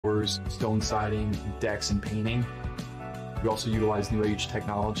doors, stone siding, decks, and painting. We also utilize new age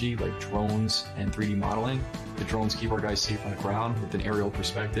technology like drones and 3D modeling. The drones keep our guys safe on the ground with an aerial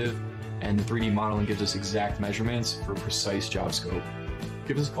perspective, and the 3D modeling gives us exact measurements for precise job scope.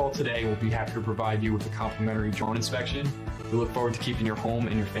 Give us a call today. We'll be happy to provide you with a complimentary drone inspection. We look forward to keeping your home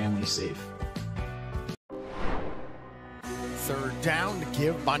and your family safe. Third down to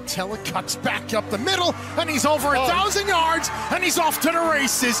give. Montella cuts back up the middle, and he's over 1,000 yards, and he's off to the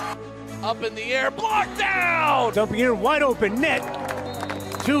races. Up in the air, blocked down! Dumping in, wide open net.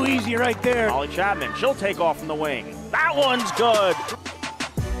 Too easy right there. Holly Chapman, she'll take off from the wing. That one's good.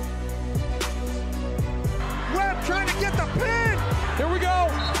 Webb trying to get the pin. Here we go.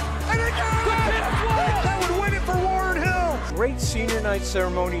 And it goes! That would win it for Warren Hill. Great senior night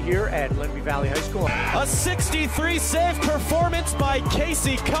ceremony here at Lenby Valley High School. A 63 save performance by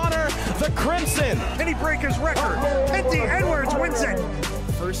Casey Connor, the Crimson. And he break his record. Penty Edwards wins it.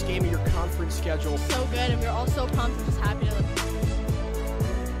 First game of your conference schedule. So good, and we're all so pumped and just happy to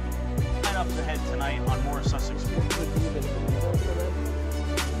Lineups ahead tonight on Morris Sussex.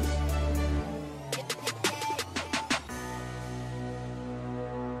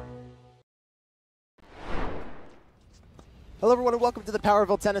 Hello everyone and welcome to the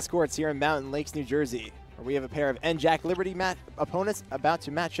Powerville Tennis Courts here in Mountain Lakes, New Jersey, where we have a pair of NJAC Liberty opponents about to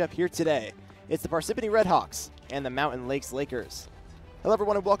match up here today. It's the Parsippany Redhawks and the Mountain Lakes Lakers. Hello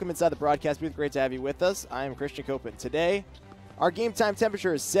everyone and welcome inside the broadcast booth. Great to have you with us. I am Christian Copen. Today, our game time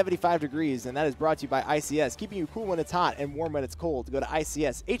temperature is 75 degrees, and that is brought to you by ICS, keeping you cool when it's hot and warm when it's cold. Go to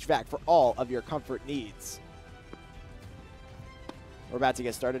ICS HVAC for all of your comfort needs. We're about to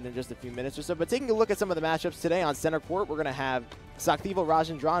get started in just a few minutes or so, but taking a look at some of the matchups today on center court, we're going to have Sakthival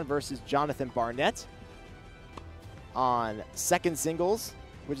Rajendran versus Jonathan Barnett. On second singles,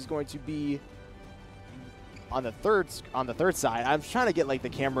 which is going to be on the third side. I'm trying to get like the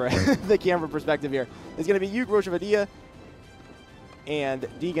camera perspective here. It's going to be Hugh Grosjevadia and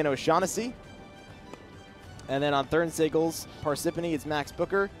Deegan O'Shaughnessy. And then on third singles, Parsippany, it's Max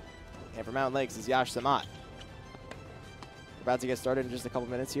Booker. And for Mountain Lakes, it's Yash Samat. We're about to get started in just a couple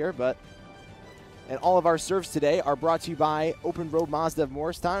minutes here, and all of our serves today are brought to you by Open Road Mazda of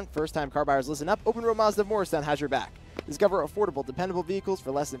Morristown. First-time car buyers, listen up. Open Road Mazda of Morristown has your back. Discover affordable, dependable vehicles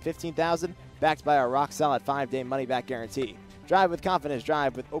for less than $15,000, backed by our rock-solid 5-day money-back guarantee. Drive with confidence.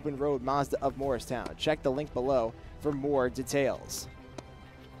 Drive with Open Road Mazda of Morristown. Check the link below for more details.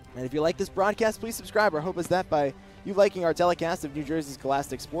 And if you like this broadcast, please subscribe. Our hope is that by you liking our telecast of New Jersey's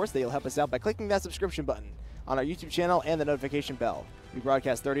Scholastic Sports, that you'll help us out by clicking that subscription button on our YouTube channel and the notification bell. We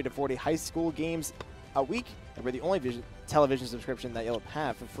broadcast 30 to 40 high school games a week, and we're the only television subscription that you'll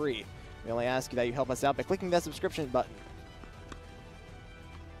have for free. We only ask you that you help us out by clicking that subscription button.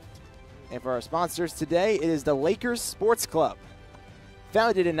 And for our sponsors today, it is the Lakers Sports Club.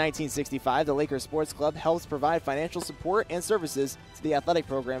 Founded in 1965, the Lakers Sports Club helps provide financial support and services to the athletic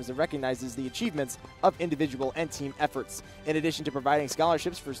programs and recognizes the achievements of individual and team efforts. In addition to providing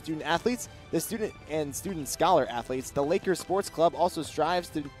scholarships for student athletes, the student and student scholar athletes, the Lakers Sports Club also strives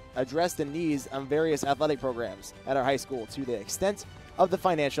to address the needs of various athletic programs at our high school to the extent of the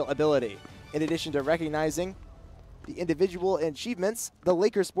financial ability. In addition to recognizing the individual achievements, the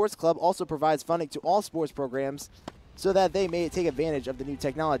Lakers Sports Club also provides funding to all sports programs so that they may take advantage of the new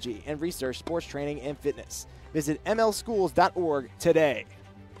technology and research sports training and fitness. Visit mlschools.org today.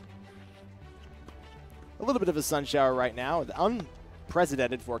 A little bit of a sun shower right now.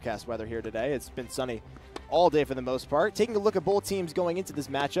 Unprecedented forecast weather here today. It's been sunny all day for the most part. Taking a look at both teams going into this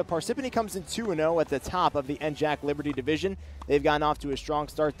matchup, Parsippany comes in 2-0 at the top of the NJAC Liberty division. They've gotten off to a strong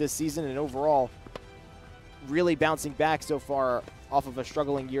start this season and overall really bouncing back so far off of a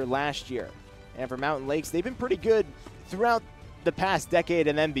struggling year last year. And for Mountain Lakes, they've been pretty good throughout the past decade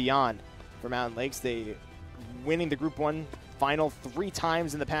and then beyond. For Mountain Lakes, they winning the Group 1 final 3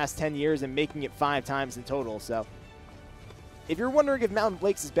 times in the past 10 years and making it 5 times in total. So if you're wondering if Mountain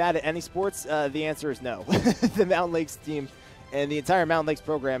Lakes is bad at any sports, the answer is no. The Mountain Lakes team and the entire Mountain Lakes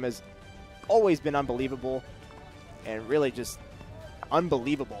program has always been unbelievable and really just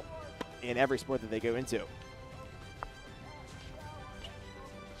unbelievable in every sport that they go into.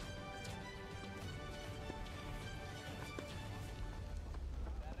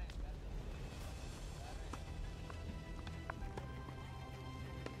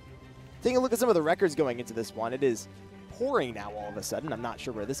 Taking a look at some of the records going into this one, it is pouring now all of a sudden. I'm not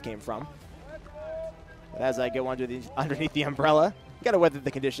sure where this came from. But as I go underneath the umbrella, got to weather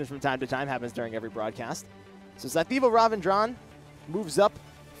the conditions from time to time, happens during every broadcast. So Sakthival Rajendran moves up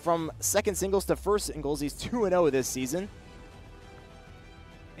from second singles to first singles. He's 2-0 this season.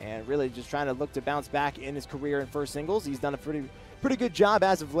 And really just trying to look to bounce back in his career in first singles. He's done a pretty pretty good job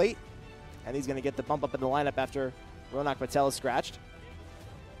as of late. And he's going to get the bump up in the lineup after Ronak Patel is scratched.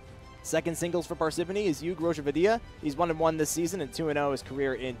 Second singles for Parsippany is Yug Rojavadia. He's 1-1 this season and 2-0 his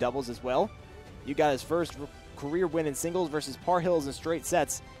career in doubles as well. You got his first career win in singles versus Par Hills in straight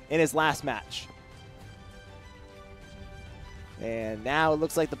sets in his last match. And now it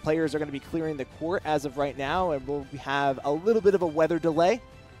looks like the players are going to be clearing the court as of right now, and we'll have a little bit of a weather delay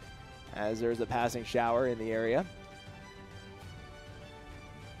as there's a passing shower in the area.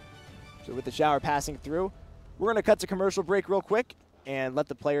 So with the shower passing through, we're going to cut to commercial break real quick and let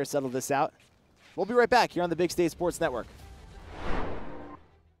the players settle this out. We'll be right back here on the Big State Sports Network.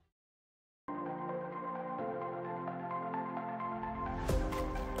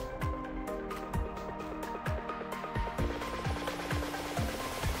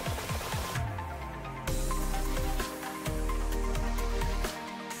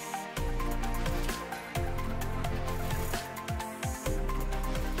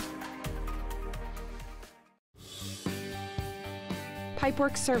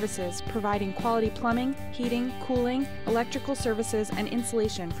 Pipeworks Services, providing quality plumbing, heating, cooling, electrical services, and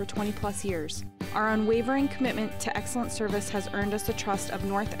insulation for 20-plus years. Our unwavering commitment to excellent service has earned us the trust of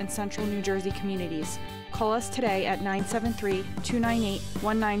North and Central New Jersey communities. Call us today at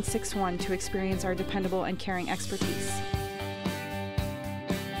 973-298-1961 to experience our dependable and caring expertise.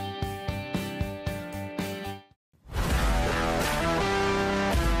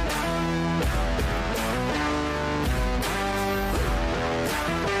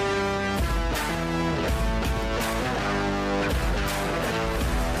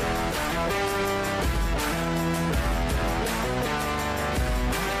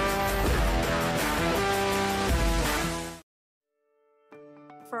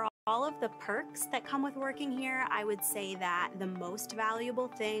 All of the perks that come with working here, I would say that the most valuable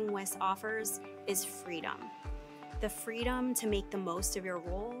thing WIS offers is freedom. The freedom to make the most of your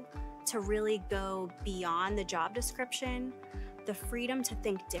role, to really go beyond the job description, the freedom to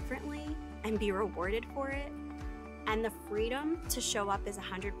think differently and be rewarded for it, and the freedom to show up as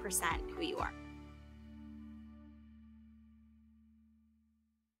 100% who you are.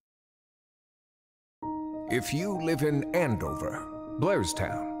 If you live in Andover,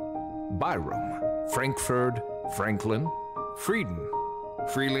 Blairstown, Byram, Frankfurt, Franklin, Frieden,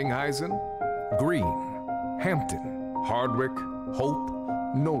 Frelinghuysen, Greene, Hampton, Hardwick, Hope,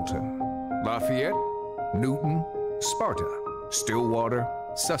 Knowlton, Lafayette, Newton, Sparta, Stillwater,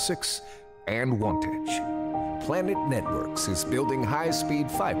 Sussex, and Wantage. Planet Networks is building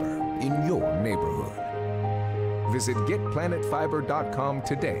high-speed fiber in your neighborhood. Visit getplanetfiber.com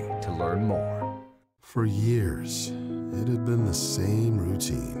today to learn more. For years, it had been the same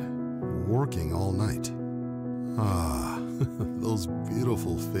routine. Working all night. Ah, those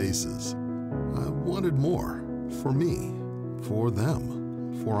beautiful faces. I wanted more. For me, for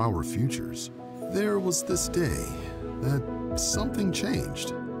them, for our futures. There was this day that something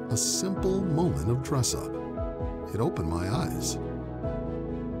changed. A simple moment of dress-up. It opened my eyes.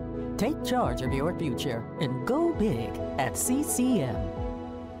 Take charge of your future and go big at CCM.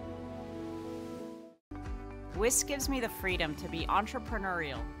 WIS gives me the freedom to be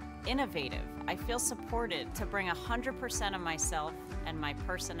entrepreneurial, innovative. I feel supported to bring 100% of myself and my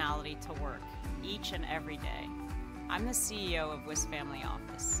personality to work each and every day. I'm the CEO of WIS Family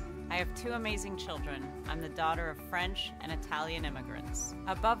Office. I have 2 amazing children. I'm the daughter of French and Italian immigrants.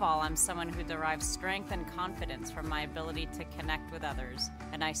 Above all, I'm someone who derives strength and confidence from my ability to connect with others,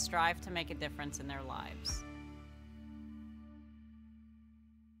 and I strive to make a difference in their lives.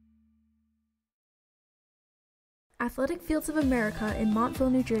 Athletic Fields of America in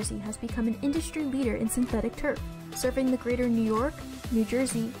Montville, New Jersey has become an industry leader in synthetic turf. Serving the greater New York, New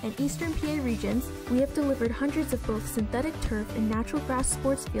Jersey, and Eastern PA regions, we have delivered hundreds of both synthetic turf and natural grass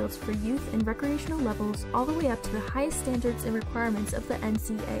sports fields for youth and recreational levels all the way up to the highest standards and requirements of the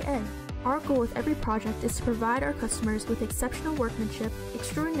NCAA. Our goal with every project is to provide our customers with exceptional workmanship,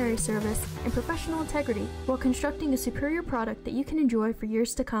 extraordinary service, and professional integrity while constructing a superior product that you can enjoy for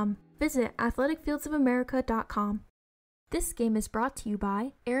years to come. Visit athleticfieldsofamerica.com. This game is brought to you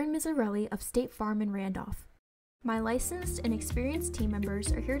by Aaron Mizzarelli of State Farm in Randolph. My licensed and experienced team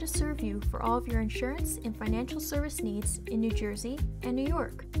members are here to serve you for all of your insurance and financial service needs in New Jersey and New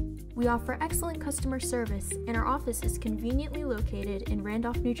York. We offer excellent customer service, and our office is conveniently located in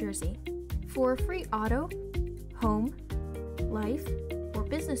Randolph, New Jersey. For a free auto, home, life, or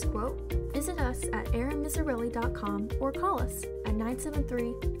business quote, visit us at aaronmizzarelli.com or call us at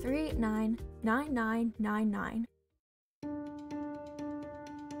 973-389-9999.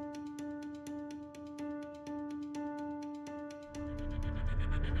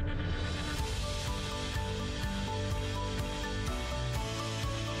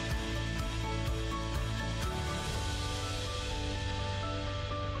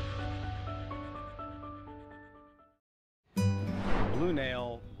 Blue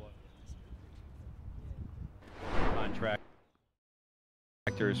Nail contractors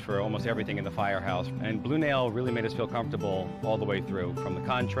for almost everything in the firehouse, and Blue Nail really made us feel comfortable all the way through, from the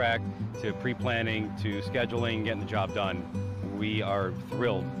contract to pre-planning to scheduling, getting the job done. We are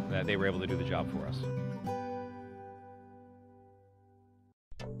thrilled that they were able to do the job for us.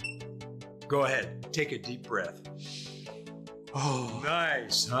 Go ahead, take a deep breath. Oh,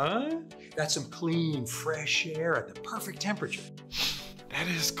 nice, huh? That's some clean, fresh air at the perfect temperature. That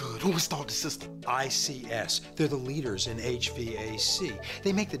is good. Who installed the system? ICS. They're the leaders in HVAC.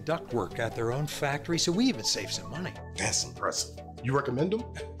 They make the ductwork at their own factory, so we even save some money. That's impressive. You recommend them?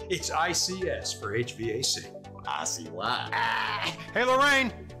 It's ICS for HVAC. I see why. Hey,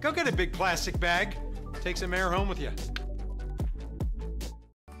 Lorraine, go get a big plastic bag. Take some air home with you.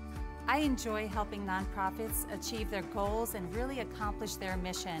 I enjoy helping nonprofits achieve their goals and really accomplish their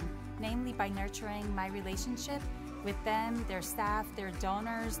mission, namely by nurturing my relationship with them, their staff, their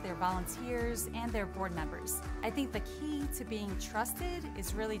donors, their volunteers, and their board members. I think the key to being trusted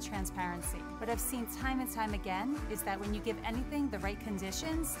is really transparency. What I've seen time and time again is that when you give anything the right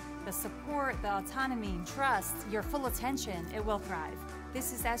conditions, the support, the autonomy, trust, your full attention, it will thrive.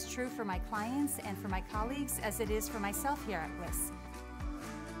 This is as true for my clients and for my colleagues as it is for myself here at WIS.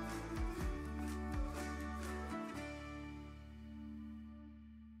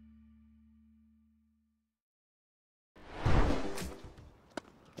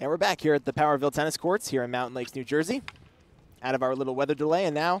 And we're back here at the Powerville Tennis Courts here in Mountain Lakes, New Jersey, out of our little weather delay.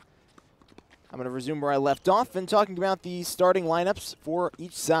 And now I'm going to resume where I left off and talking about the starting lineups for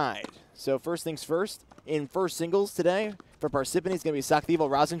each side. So first things first, in first singles today for Parsippany, it's going to be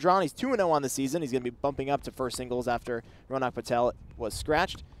Sakthival Rajendran. He's 2-0 on the season. He's going to be bumping up to first singles after Ronak Patel was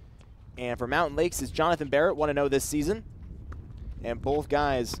scratched. And for Mountain Lakes, it's Jonathan Barrett, 1-0 this season. And both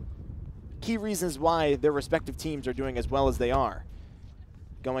guys, key reasons why their respective teams are doing as well as they are.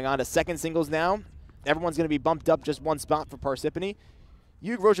 Going on to second singles now. Everyone's going to be bumped up just one spot for Parsippany.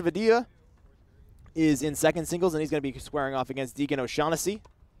 Hugh Rojavadia is in second singles, and he's going to be squaring off against Deegan O'Shaughnessy.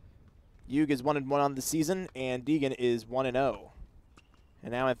 Hugh is 1-1 on the season, and Deegan is 1-0.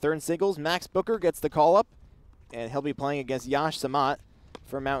 And now in third singles, Max Booker gets the call-up, and he'll be playing against Yash Samat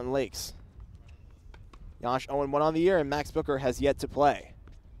for Mountain Lakes. Yash 0-1 on the year, and Max Booker has yet to play.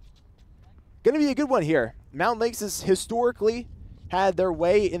 Going to be a good one here. Mountain Lakes has historically had their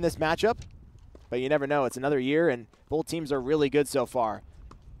way in this matchup, but you never know. It's another year, and both teams are really good so far.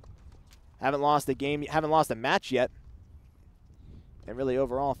 Haven't lost a game, haven't lost a match yet. And really,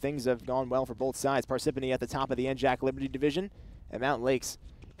 overall, things have gone well for both sides. Parsippany at the top of the NJAC Liberty division, and Mountain Lakes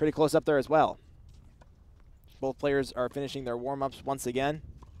pretty close up there as well. Both players are finishing their warm-ups once again.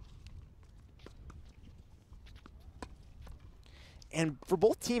 And for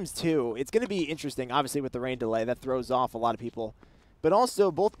both teams, too, it's going to be interesting, obviously, with the rain delay. That throws off a lot of people. But also,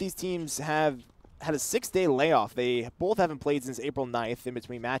 both these teams have had a 6-day layoff. They both haven't played since April 9th in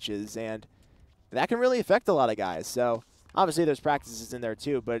between matches, and that can really affect a lot of guys. So, obviously, there's practices in there,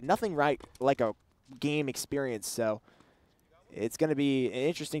 too, but nothing like a game experience. So, it's going to be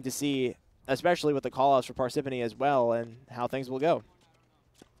interesting to see, especially with the call-outs for Parsippany as well, and how things will go.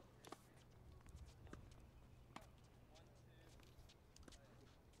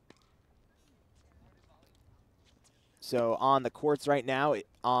 So on the courts right now,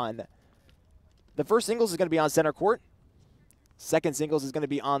 on the first singles is going to be on center court. Second singles is going to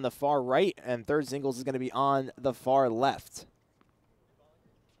be on the far right, and third singles is going to be on the far left.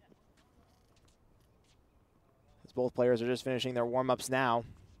 As both players are just finishing their warm-ups now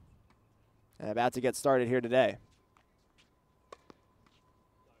and about to get started here today.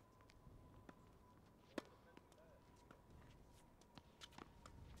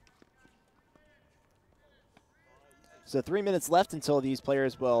 So 3 minutes left until these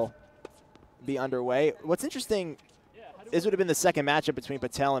players will be underway. What's interesting, this would have been the second matchup between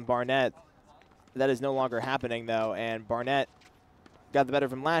Patel and Barnett. That is no longer happening, though, and Barnett got the better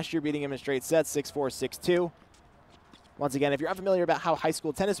from last year, beating him in straight sets, 6-4, 6-2. Once again, if you're unfamiliar about how high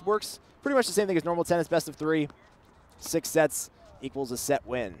school tennis works, pretty much the same thing as normal tennis, best of 3. 6 sets equals a set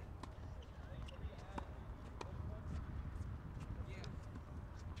win.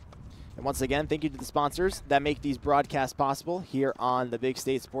 And once again, thank you to the sponsors that make these broadcasts possible here on the Big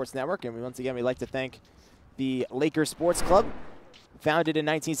State Sports Network. And once again, we'd like to thank the Lakers Sports Club. Founded in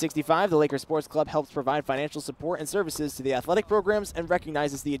 1965, the Lakers Sports Club helps provide financial support and services to the athletic programs and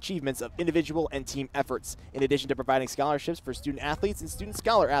recognizes the achievements of individual and team efforts. In addition to providing scholarships for student athletes and student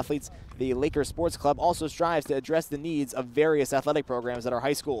scholar athletes, the Lakers Sports Club also strives to address the needs of various athletic programs at our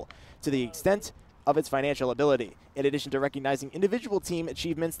high school. To the extent of its financial ability. In addition to recognizing individual team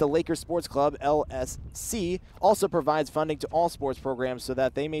achievements, the Lakers Sports Club, LSC, also provides funding to all sports programs so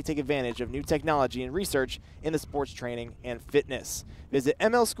that they may take advantage of new technology and research in the sports training and fitness. Visit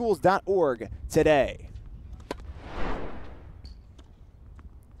mlschools.org today.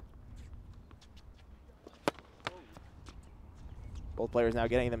 Both players now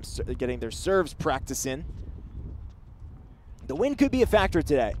getting their serves practice in. The wind could be a factor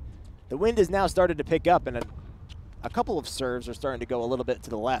today. The wind has now started to pick up, and a couple of serves are starting to go a little bit to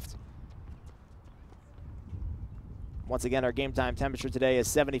the left. Once again, our game time temperature today is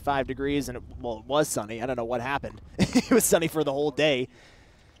 75 degrees, and it was sunny. I don't know what happened. It was sunny for the whole day.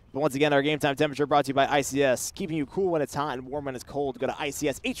 But once again, our game time temperature brought to you by ICS, keeping you cool when it's hot and warm when it's cold. Go to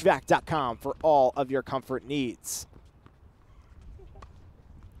ICSHVAC.com for all of your comfort needs.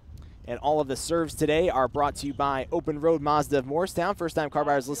 And all of the serves today are brought to you by Open Road Mazda of Morristown. First-time car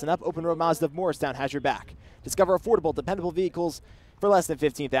buyers, listen up. Open Road Mazda of Morristown has your back. Discover affordable, dependable vehicles for less than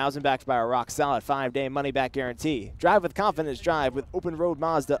 $15,000, backed by a rock-solid 5-day money-back guarantee. Drive with confidence. Drive with Open Road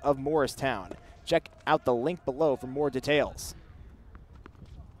Mazda of Morristown. Check out the link below for more details.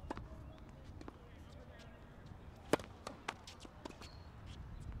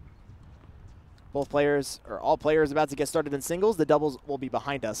 Both players, or all players, about to get started in singles. The doubles will be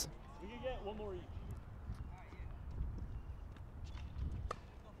behind us.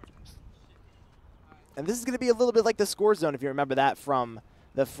 And this is going to be a little bit like the score zone, if you remember that from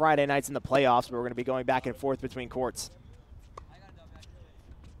the Friday nights in the playoffs, where we're going to be going back and forth between courts.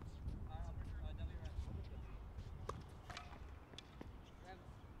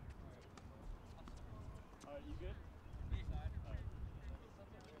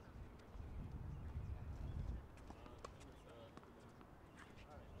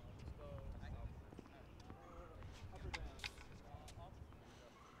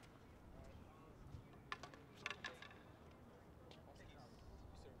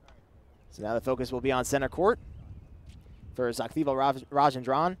 So now the focus will be on center court for Saktivo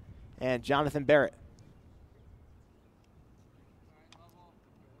Rajendran and Jonathan Barrett.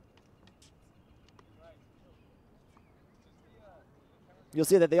 You'll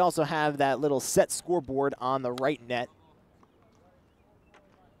see that they also have that little set scoreboard on the right net.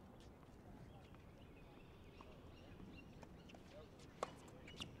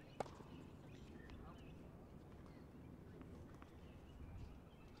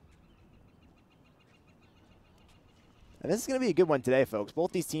 And this is going to be a good one today, folks.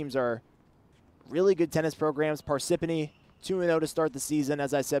 Both these teams are really good tennis programs. Parsippany, 2-0 to start the season.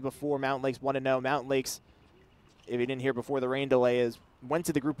 As I said before, Mountain Lakes 1-0. Mountain Lakes, if you didn't hear before the rain delay, went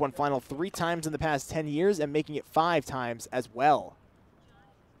to the Group 1 final 3 times in the past 10 years and making it 5 times as well.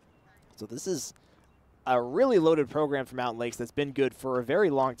 So this is a really loaded program for Mountain Lakes that's been good for a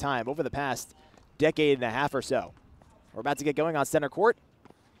very long time, over the past decade and a half or so. We're about to get going on center court,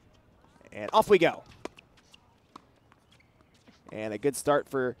 and off we go. And a good start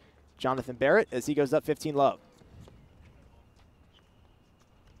for Jonathan Barrett as he goes up 15-love.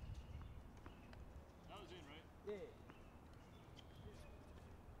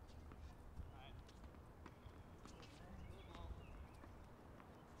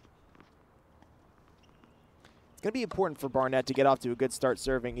 It's going to be important for Barnett to get off to a good start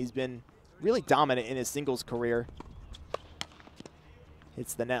serving. He's been really dominant in his singles career.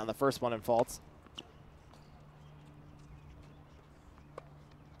 Hits the net on the first one and faults.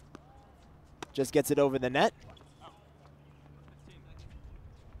 Just gets it over the net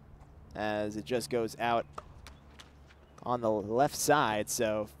as it just goes out on the left side.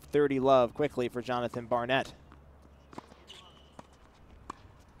 So 30-love quickly for Jonathan Barnett.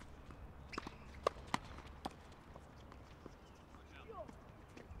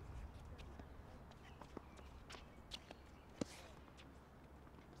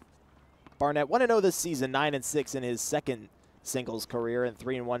 Barnett 1-0 this season, 9-6 in his second singles career and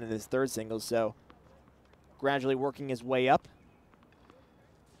 3-1 in his third singles, so gradually working his way up.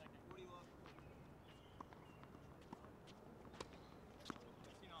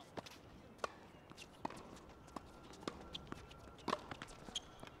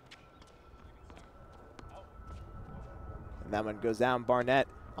 And that one goes down. Barnett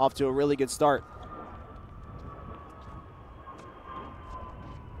off to a really good start.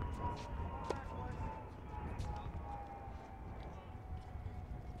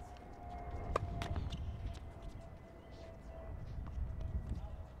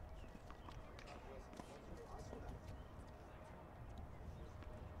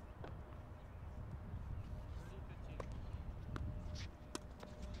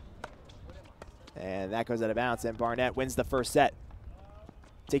 And that goes out of bounds, and Barnett wins the first set.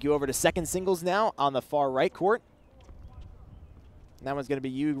 Take you over to second singles now on the far right court. And that one's going to be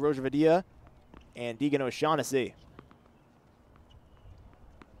you, Rojavadia, and Deegan O'Shaughnessy.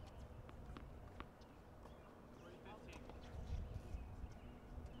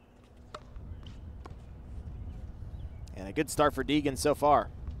 And a good start for Deegan so far.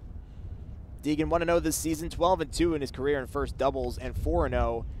 Deegan 1-0 this season, 12-2 in his career in first doubles, and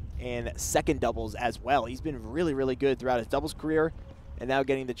 4-0 in second doubles as well. He's been really, really good throughout his doubles career, and now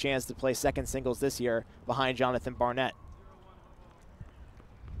getting the chance to play second singles this year behind Jonathan Barnett.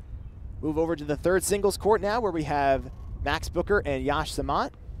 Move over to the third singles court now, where we have Max Booker and Yash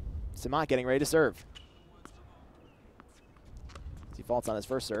Samat. Samat getting ready to serve. He faults on his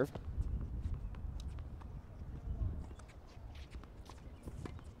first serve.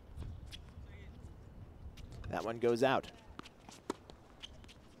 That one goes out.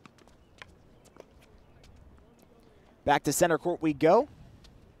 Back to center court we go,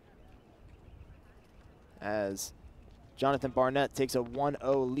 as Jonathan Barnett takes a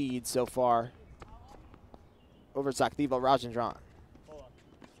 1-0 lead so far over Sakthiva Rajendran.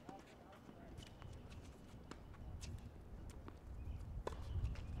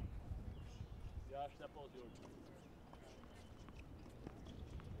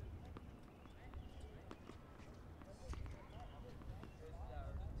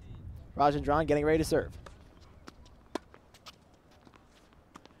 Rajendran getting ready to serve.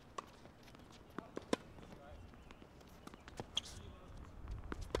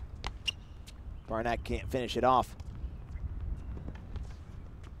 Barnett can't finish it off.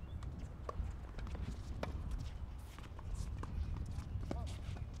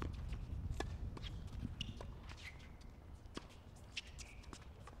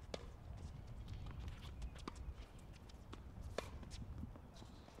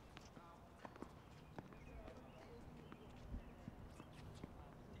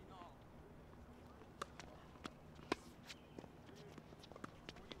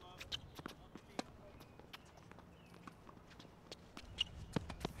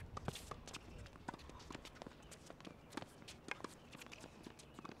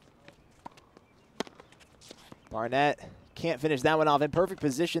 Barnett can't finish that one off. In perfect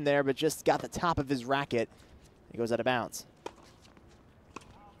position there, but just got the top of his racket. He goes out of bounds.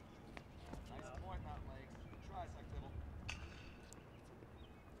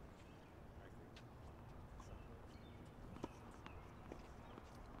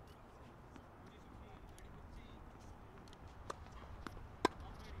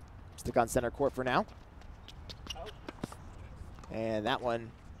 Stick on center court for now. And that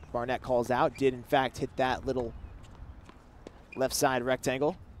one Barnett calls out. Did in fact hit that little left side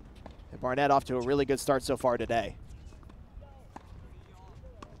rectangle. And Barnett off to a really good start so far today.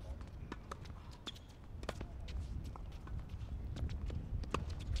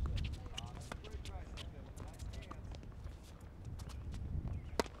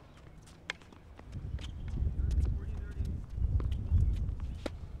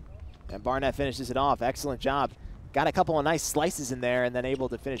 And Barnett finishes it off. Excellent job. Got a couple of nice slices in there and then able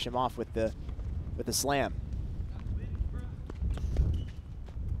to finish him off with the slam.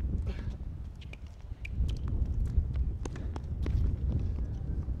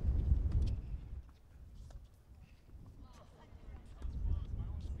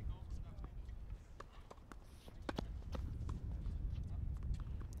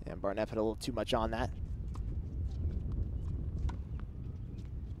 And Barnett put a little too much on that.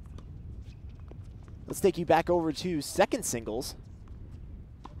 Let's take you back over to second singles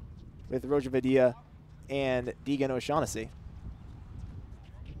with Rojavadia and Deegan O'Shaughnessy.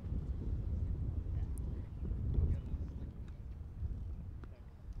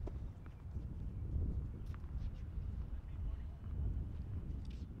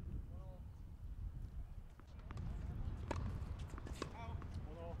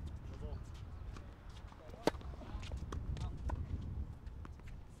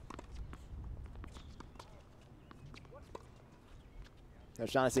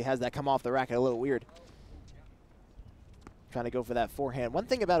 O'Shaughnessy has that come off the racket a little weird. Trying to go for that forehand. One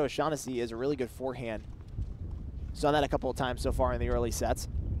thing about O'Shaughnessy is a really good forehand. Saw that a couple of times so far in the early sets.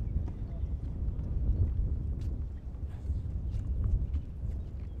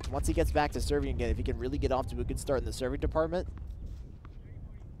 Once he gets back to serving again, if he can really get off to a good start in the serving department,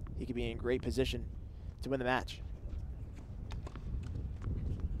 he could be in great position to win the match.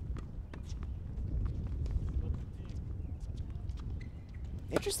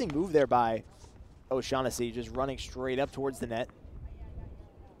 Interesting move there by O'Shaughnessy, just running straight up towards the net.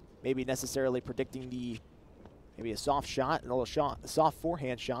 Maybe necessarily predicting maybe a soft shot, a soft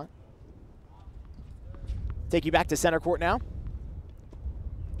forehand shot. Take you back to center court now.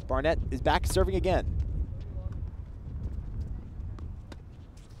 Barnett is back serving again.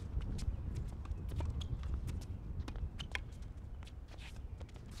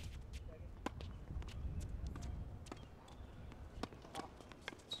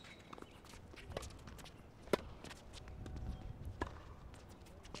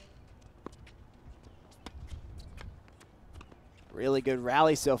 Really good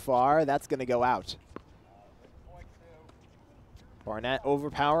rally so far. That's going to go out. Barnett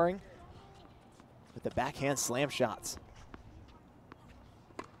overpowering with the backhand slam shots.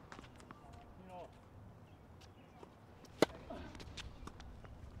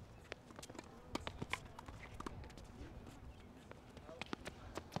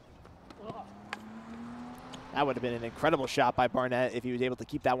 That would have been an incredible shot by Barnett if he was able to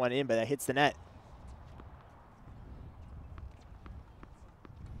keep that one in, but that hits the net.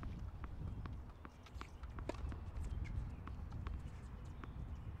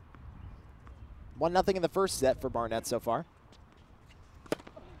 One nothing in the first set for Barnett so far.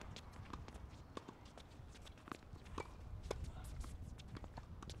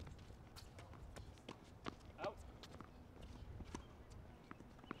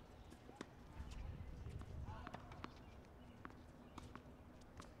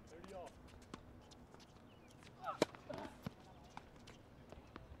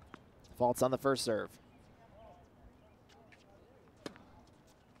 Faults on the first serve.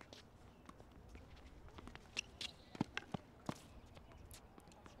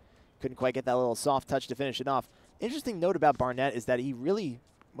 Couldn't quite get that little soft touch to finish it off. Interesting note about Barnett is that he really,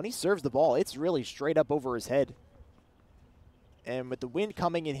 when he serves the ball, it's really straight up over his head. And with the wind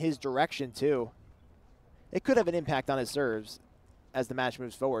coming in his direction too, it could have an impact on his serves as the match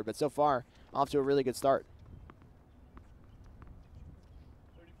moves forward. But so far, off to a really good start.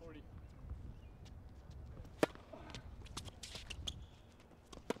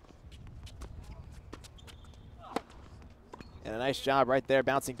 And a nice job right there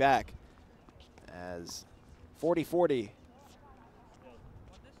bouncing back as 40-40.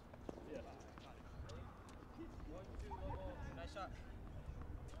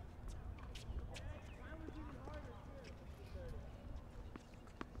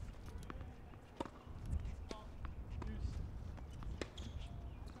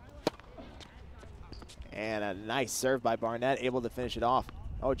 And a nice serve by Barnett, able to finish it off.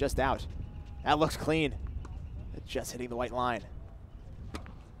 Oh, just out. That looks clean. Just hitting the white line.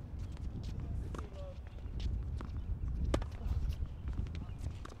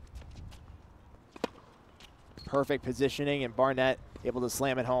 Perfect positioning, and Barnett able to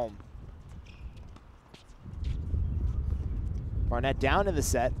slam it home. Barnett down in the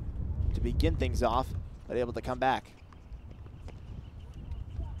set to begin things off, but able to come back.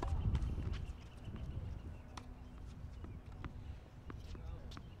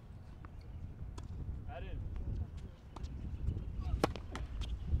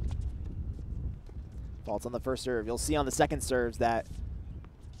 Faults on the first serve. You'll see on the second serves that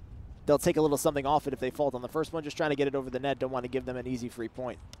they'll take a little something off it if they fault on the first one, just trying to get it over the net. Don't want to give them an easy free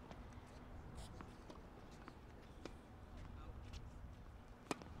point.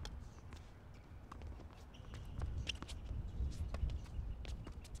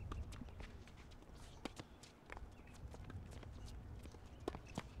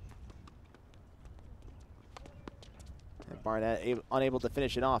 And Barnett unable to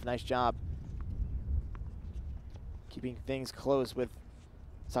finish it off. Nice job keeping things close with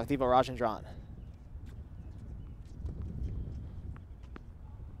Saktiva Rajendran.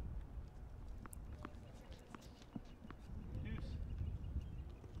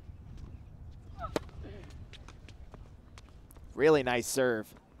 Really nice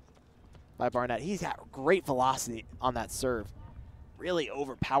serve by Barnett. He's got great velocity on that serve. Really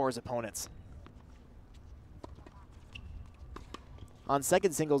overpowers opponents. On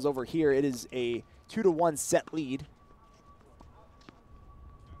second singles over here, it is a 2-1 set lead.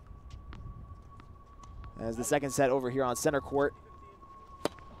 As the second set over here on center court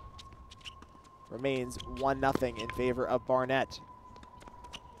remains 1-0 in favor of Barnett.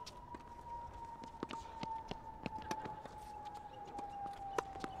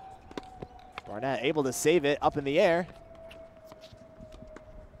 Barnett able to save it up in the air.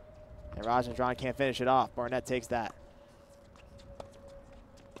 And Rajendran can't finish it off. Barnett takes that.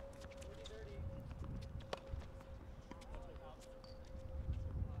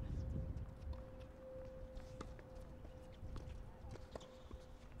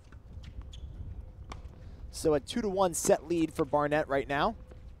 So a 2-1 set lead for Barnett right now.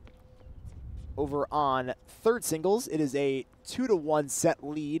 Over on third singles, it is a 2-1 set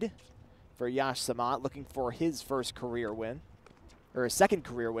lead for Yash Samat, looking for his first career win. or his second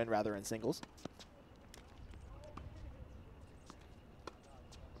career win, rather, in singles.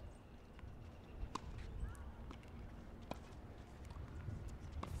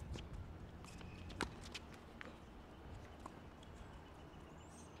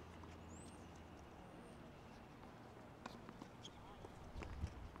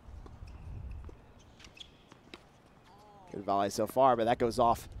 Good volley so far, but that goes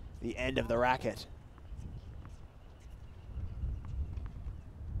off the end of the racket.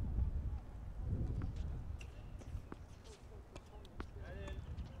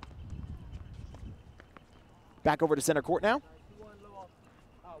 Back over to center court now.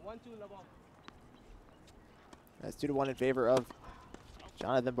 That's 2-1 in favor of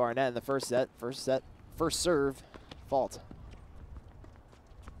Jonathan Barnett in the first set. First serve, fault.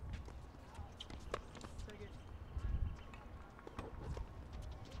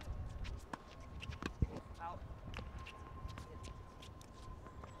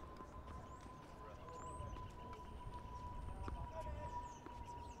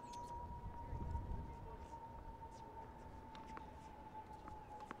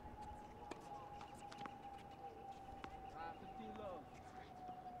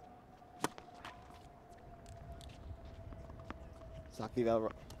 Saktivel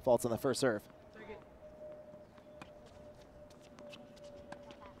faults on the first serve.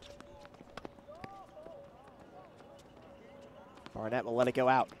 Barnett will let it go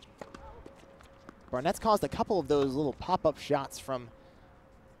out. Barnett's caused a couple of those little pop-up shots from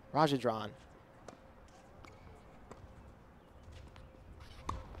Rajendran.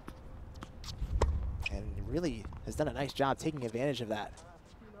 And really has done a nice job taking advantage of that.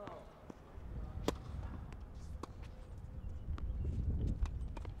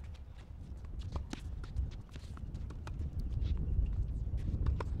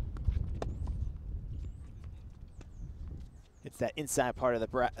 It's that inside part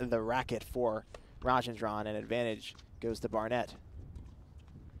of the racket for Rajendran, and advantage goes to Barnett.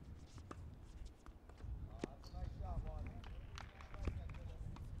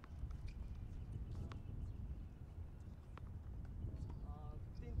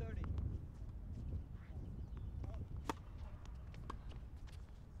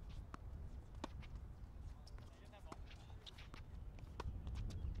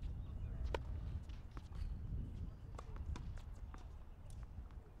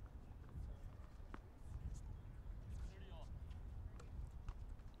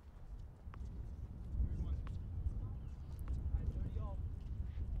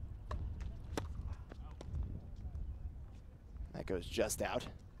 That goes just out.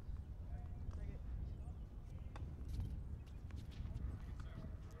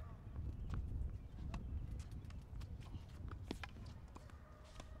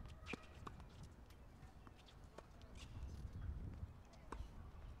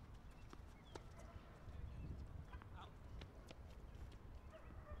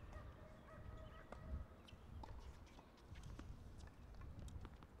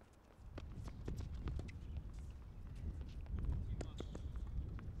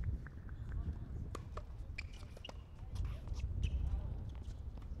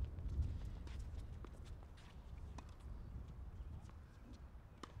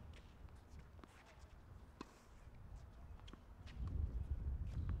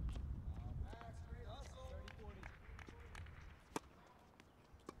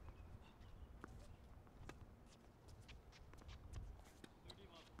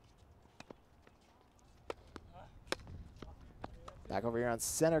 Back over here on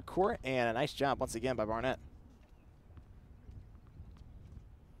center court, and a nice job once again by Barnett.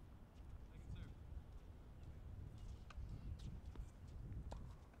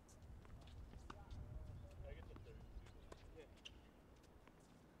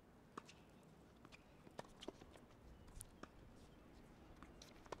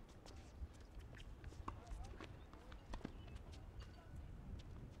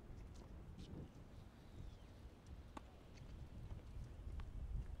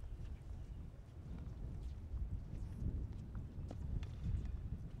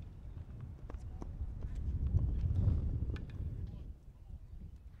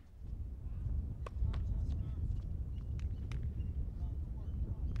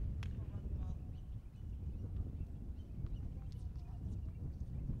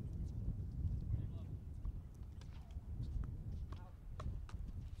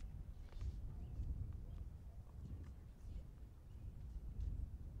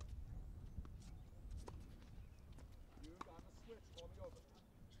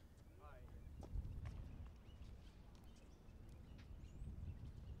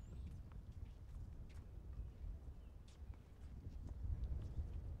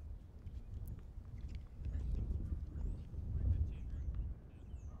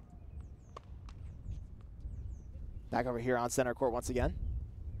 Back over here on center court once again.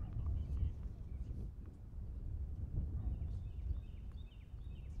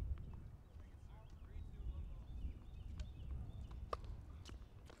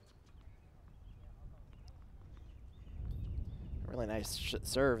 Really nice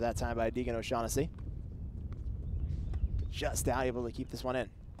serve that time by Deegan O'Shaughnessy. Just now able to keep this one in.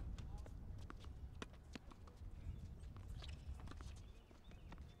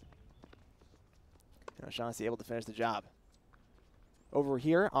 And O'Shaughnessy able to finish the job. Over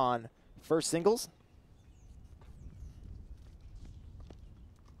here on first singles.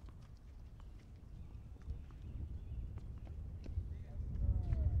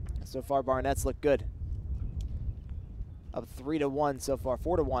 So far, Barnett's look good. Up 3-1 so far,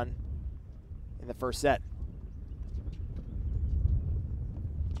 4-1 in the first set.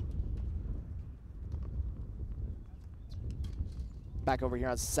 Back over here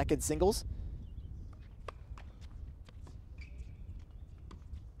on second singles.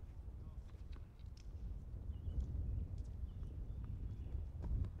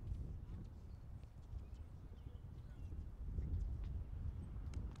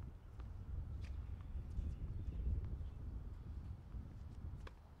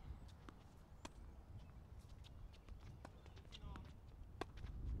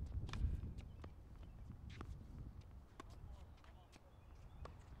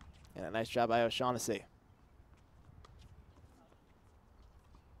 And a nice job by O'Shaughnessy.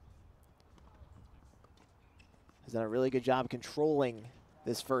 Has done a really good job controlling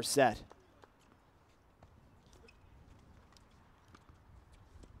this first set.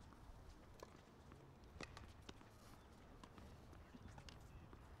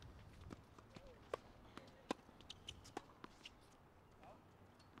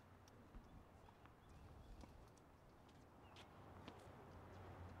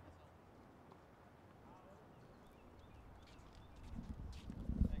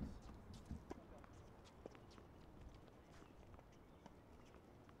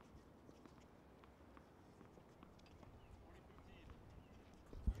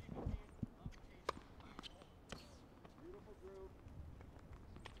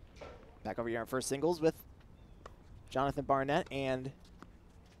 Back over here on first singles with Jonathan Barnett and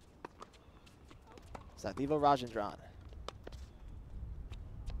Sathiva Rajendran.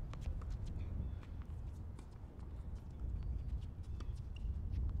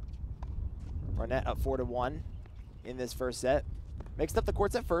 Barnett up 4-1 in this first set. Mixed up the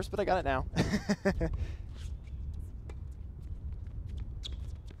courts at first, but I got it now.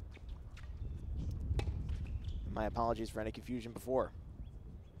 My apologies for any confusion before.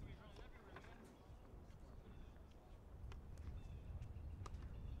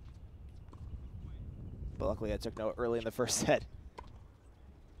 But luckily I took note early in the first set.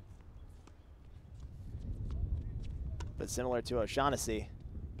 But similar to O'Shaughnessy,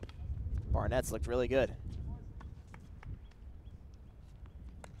 Barnett's looked really good.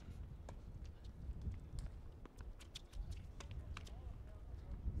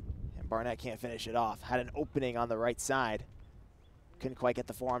 And Barnett can't finish it off. Had an opening on the right side. Couldn't quite get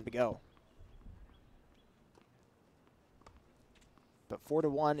the forearm to go. But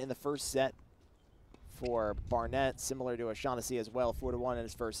 4-1 in the first set for Barnett, similar to O'Shaughnessy as well, 4-1 in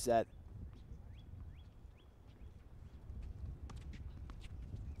his first set.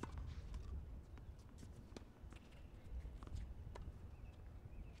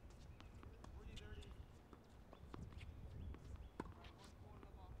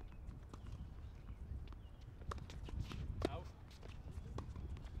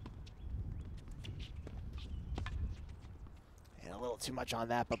 And a little too much on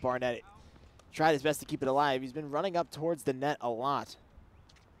that, but Barnett tried his best to keep it alive. He's been running up towards the net a lot.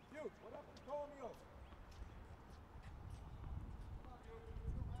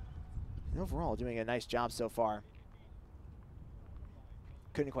 And overall, doing a nice job so far.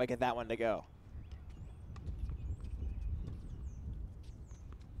 Couldn't quite get that one to go.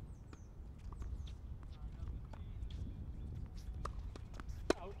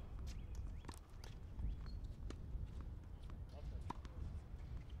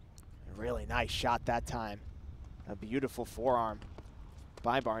 Really nice shot that time. A beautiful forearm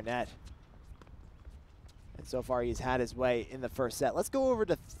by Barnett. And so far he's had his way in the first set. Let's go over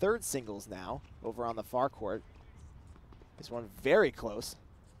to third singles now, over on the far court. This one very close.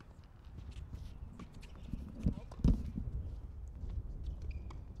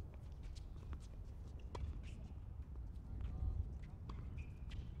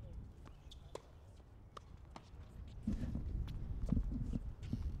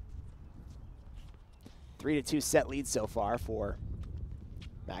 A 3-2 set lead so far for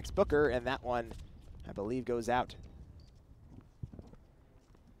Max Booker, and that one, I believe, goes out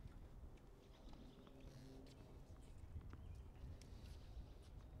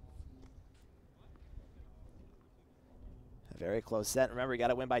Very close set. Remember, you got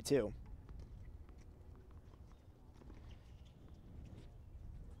to win by 2.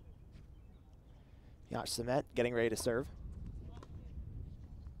 Yash Samet getting ready to serve.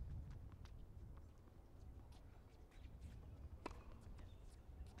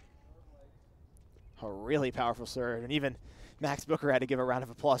 A really powerful serve, and even Max Booker had to give a round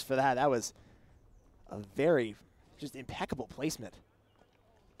of applause for that. That was a very just impeccable placement.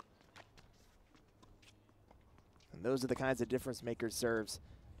 And those are the kinds of difference makers serves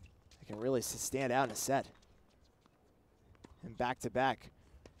that can really stand out in a set. And back-to-back,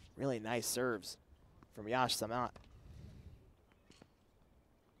 really nice serves from Yash Samet.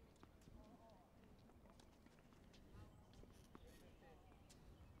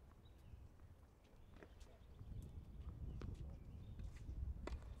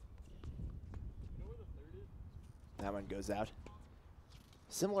 That one goes out.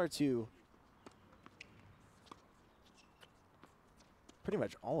 Similar to pretty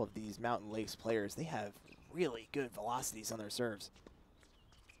much all of these Mountain Lakes players, they have really good velocities on their serves.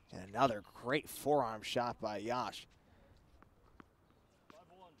 And another great forearm shot by Yash.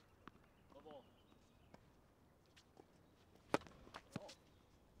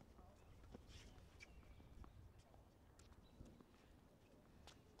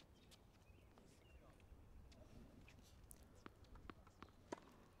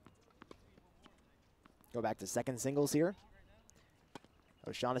 Go back to second singles here.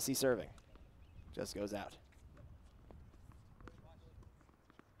 O'Shaughnessy serving. Just goes out.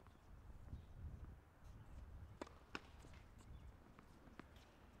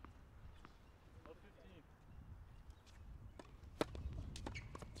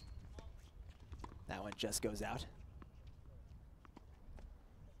 That one just goes out.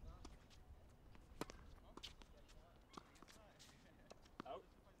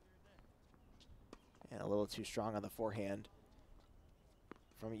 And a little too strong on the forehand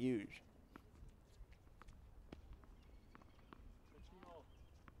from Huge.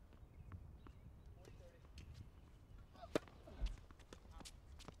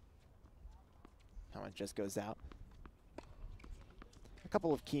 That one just goes out. A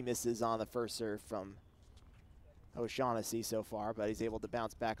couple of key misses on the first serve from O'Shaughnessy so far, but he's able to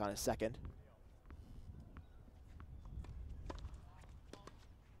bounce back on his second.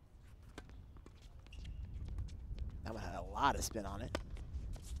 That one had a lot of spin on it.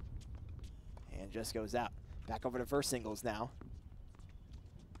 And just goes out. Back over to first singles now.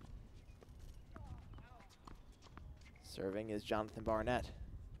 Serving is Jonathan Barnett.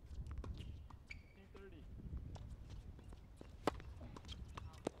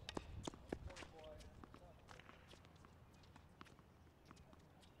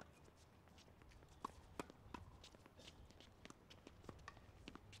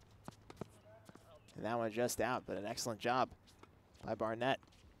 And that one just out, but an excellent job by Barnett.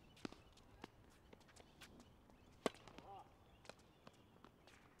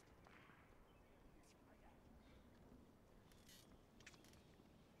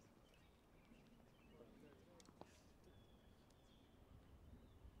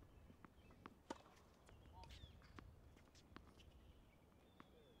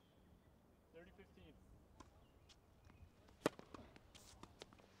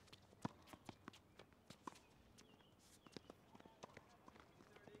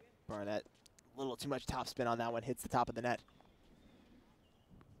 Barnett, a little too much top spin on that one, hits the top of the net.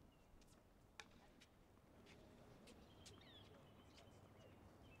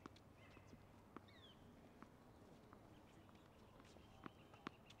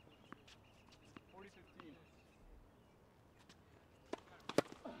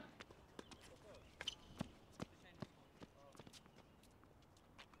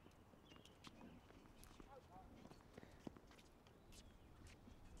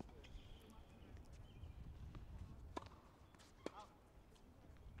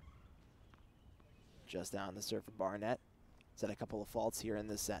 Just down the serve for Barnett. Set a couple of faults here in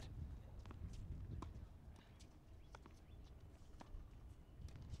this set.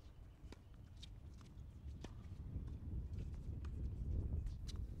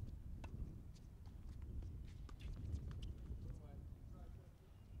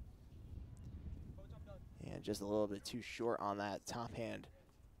 And just a little bit too short on that top hand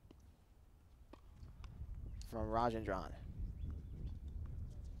from Rajendran.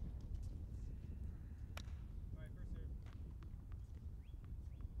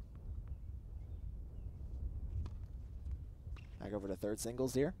 Back over to third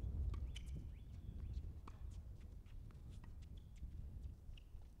singles here.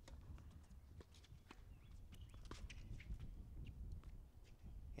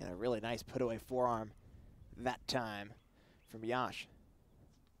 And a really nice put away forearm that time from Yash.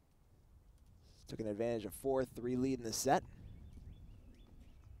 Took an advantage of 4-3 lead in the set.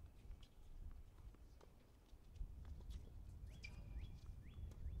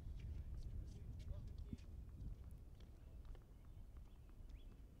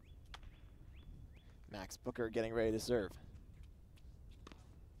 Max Booker getting ready to serve.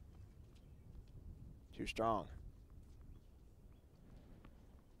 Too strong.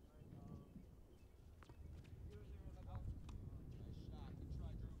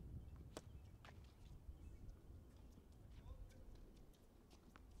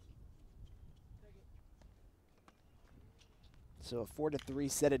 So a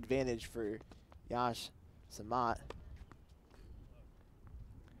 4-3 set advantage for Yash Samat.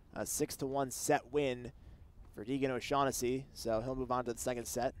 A 6-1 set win for Deegan O'Shaughnessy, so he'll move on to the second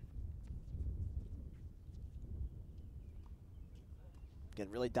set. Again,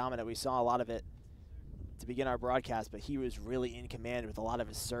 really dominant. We saw a lot of it to begin our broadcast, but he was really in command with a lot of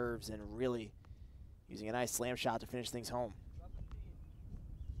his serves and really using a nice slam shot to finish things home.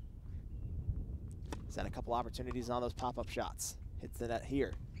 He's had a couple opportunities on those pop-up shots. Hits the net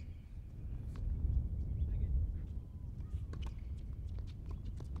here.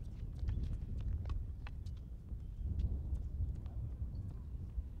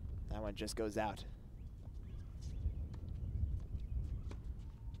 That one just goes out.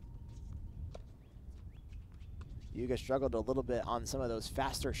 Yuga struggled a little bit on some of those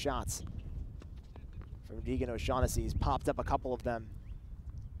faster shots from Deegan O'Shaughnessy. He's popped up a couple of them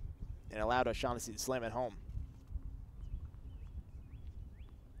and allowed O'Shaughnessy to slam it home.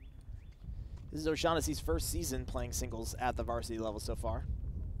 This is O'Shaughnessy's first season playing singles at the varsity level so far.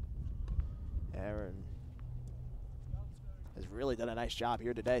 Aaron has really done a nice job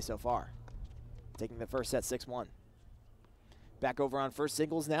here today so far, taking the first set 6-1. Back over on first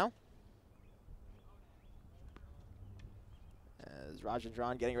singles now, as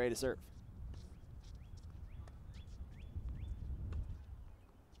Rajendran getting ready to serve.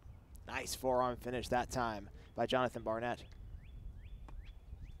 Nice forearm finish that time by Jonathan Barnett.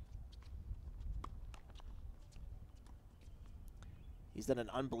 He's done an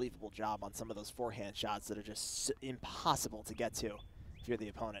unbelievable job on some of those forehand shots that are just impossible to get to if you're the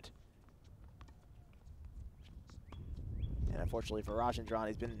opponent. And unfortunately for Rajendran,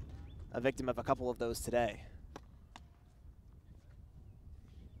 he's been a victim of a couple of those today.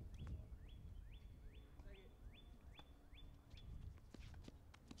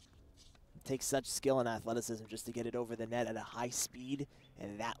 It takes such skill and athleticism just to get it over the net at a high speed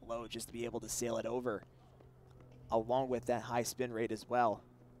and that low, just to be able to sail it over, along with that high spin rate as well.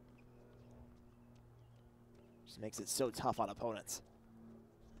 Just makes it so tough on opponents.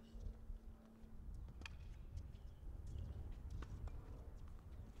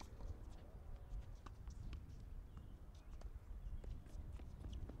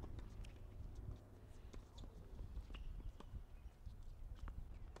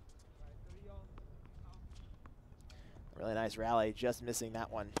 Really nice rally, just missing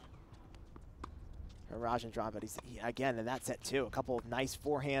that one from Rajendran, but he, again, in that set too, a couple of nice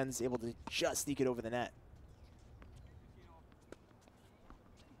forehands, able to just sneak it over the net.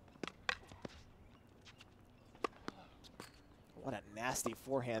 What a nasty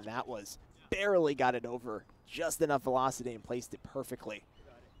forehand that was. Barely got it over, just enough velocity and placed it perfectly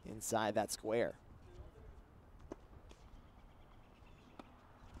inside that square.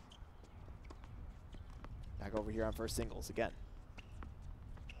 Back over here on first singles again.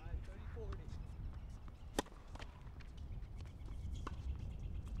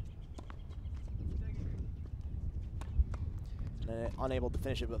 And unable to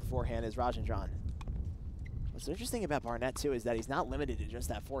finish it with a forehand is Rajendran. What's interesting about Barnett too is that he's not limited to just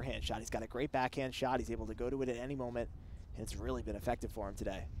that forehand shot. He's got a great backhand shot. He's able to go to it at any moment, and it's really been effective for him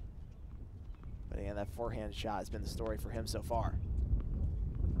today. But again, that forehand shot has been the story for him so far.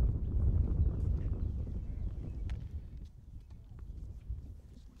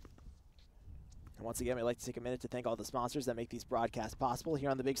 And once again, we'd like to take a minute to thank all the sponsors that make these broadcasts possible here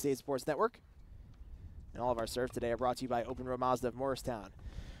on the Big Stage Sports Network. And all of our serves today are brought to you by Open Road Mazda of Morristown.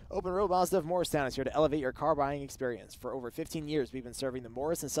 Open Road Mazda of Morristown is here to elevate your car buying experience. For over 15 years, we've been serving the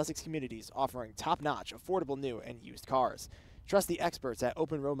Morris and Sussex communities, offering top-notch, affordable new and used cars. Trust the experts at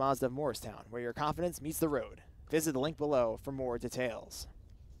Open Road Mazda of Morristown, where your confidence meets the road. Visit the link below for more details.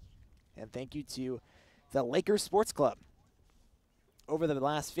 And thank you to the Lakers Sports Club. Over the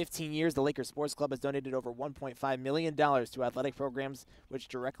last 15 years, the Lakers Sports Club has donated over $1.5 million to athletic programs, which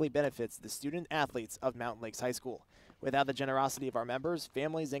directly benefits the student athletes of Mountain Lakes High School. Without the generosity of our members,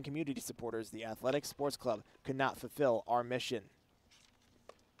 families, and community supporters, the Athletic Sports Club could not fulfill our mission.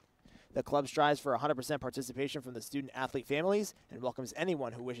 The club strives for 100% participation from the student-athlete families and welcomes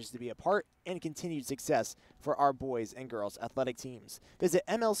anyone who wishes to be a part and continued success for our boys and girls athletic teams. Visit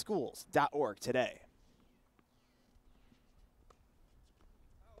mlschools.org today.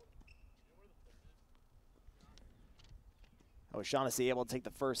 O'Shaughnessy able to take the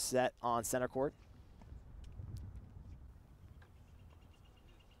first set on center court.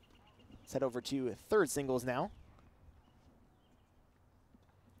 Let's head over to third singles now.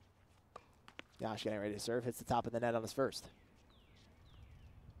 Josh getting ready to serve, hits the top of the net on his first.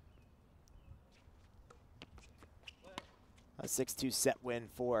 A 6-2 set win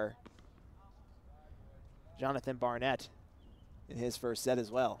for Jonathan Barnett in his first set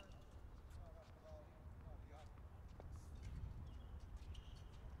as well.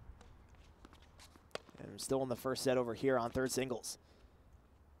 And we're still in the first set over here on third singles.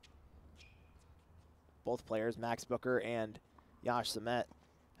 Both players, Max Booker and Yash Samet,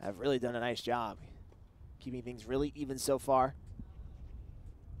 have really done a nice job keeping things really even so far.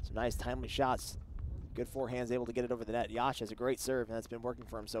 Some nice timely shots. Good forehands, able to get it over the net. Yash has a great serve, and that's been working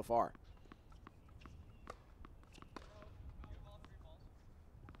for him so far.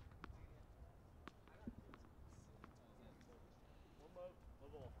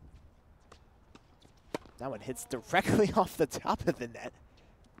 That one hits directly off the top of the net.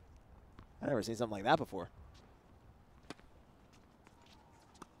 I've never seen something like that before.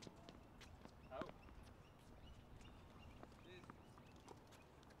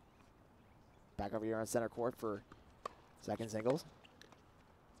 Back over here on center court for second singles.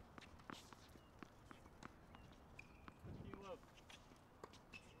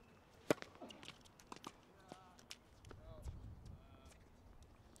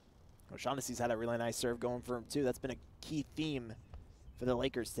 O'Shaughnessy's had a really nice serve going for him too. That's been a key theme for the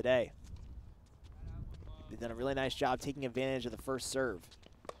Lakers today. They've done a really nice job taking advantage of the first serve.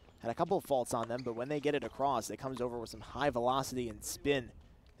 Had a couple of faults on them, but when they get it across, it comes over with some high velocity and spin.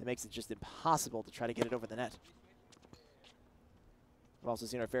 It makes it just impossible to try to get it over the net. We've also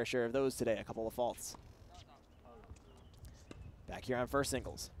seen our fair share of those today, a couple of faults. Back here on first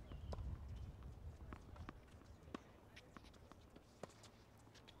singles.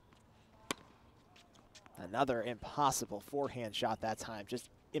 Another impossible forehand shot that time. Just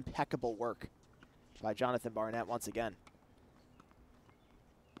impeccable work by Jonathan Barnett once again.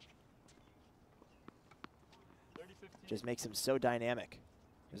 Just makes him so dynamic.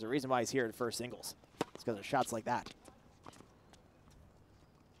 There's a reason why he's here at first singles. It's because of shots like that.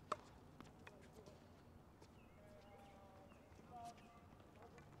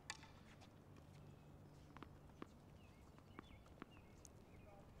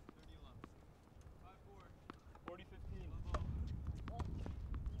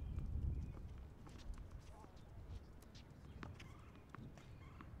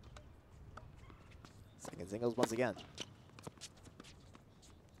 Second singles once again.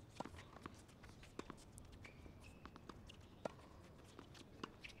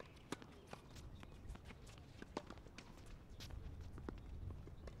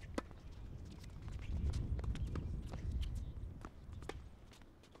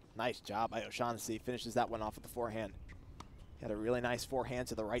 Nice job by O'Shaughnessy. Finishes that one off with the forehand. Had a really nice forehand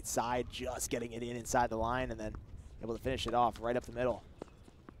to the right side, just getting it in inside the line, and then able to finish it off right up the middle.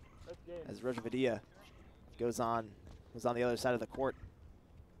 As Roger Padilla was on the other side of the court.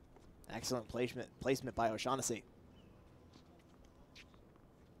 Excellent placement by O'Shaughnessy.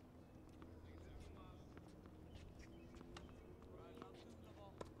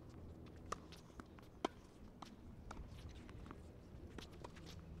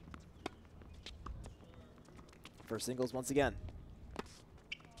 First singles once again.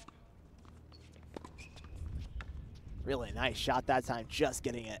 Really nice shot that time, just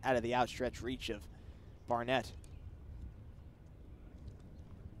getting it out of the outstretched reach of Barnett.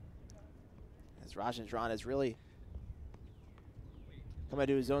 As Rajendran has really come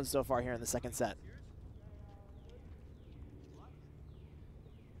into his own so far here in the second set.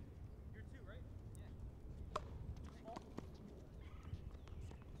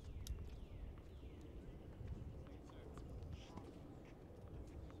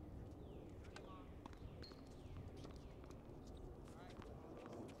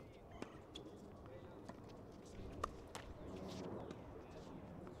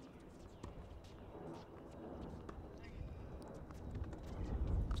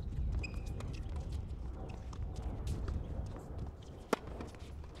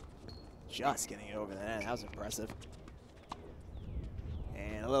 Just getting it over the net. That was impressive.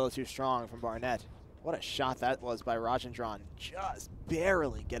 And a little too strong from Barnett. What a shot that was by Rajendran. Just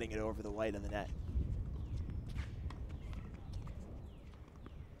barely getting it over the white of the net.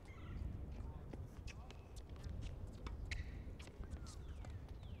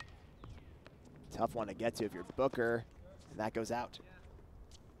 Tough one to get to if you're Booker, and that goes out.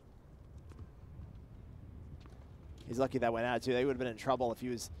 He's lucky that went out too. They would have been in trouble if he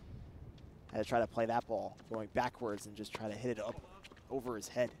had to try to play that ball going backwards and just try to hit it up over his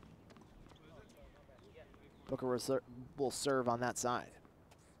head. Booker will serve on that side.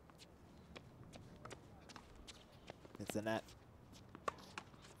 It's the net.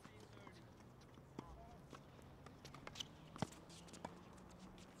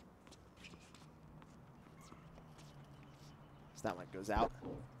 So that one goes out.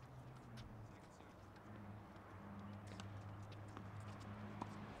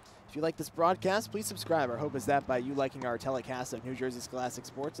 If you like this broadcast, please subscribe. Our hope is that by you liking our telecast of New Jersey Scholastic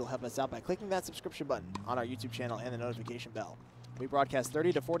Sports, you'll help us out by clicking that subscription button on our YouTube channel and the notification bell. We broadcast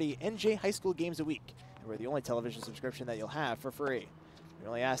 30 to 40 NJ high school games a week, and we're the only television subscription that you'll have for free. We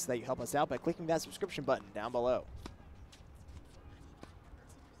only ask that you help us out by clicking that subscription button down below.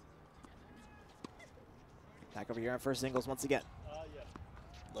 Back over here on first singles once again.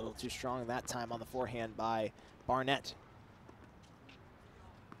 A little too strong that time on the forehand by Barnett.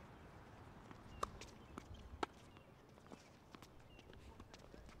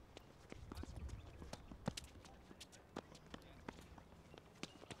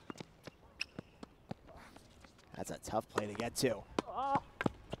 That's a tough play to get to.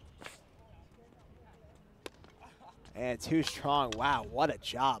 And too strong. Wow, what a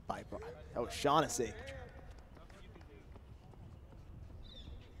job by O'Shaughnessy.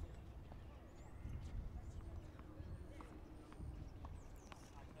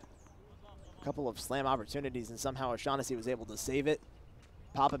 A couple of slam opportunities, and somehow O'Shaughnessy was able to save it,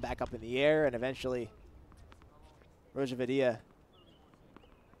 pop it back up in the air, and eventually Rojavadia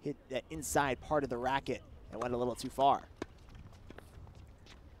hit that inside part of the racket and went a little too far.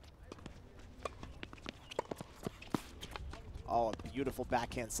 Oh, a beautiful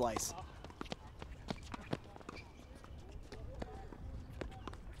backhand slice.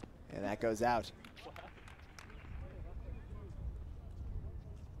 And that goes out.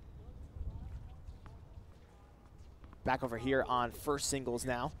 Back over here on first singles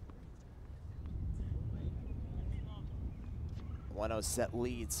now. 1-0 set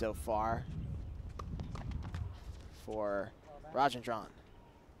lead so far for Rajendran.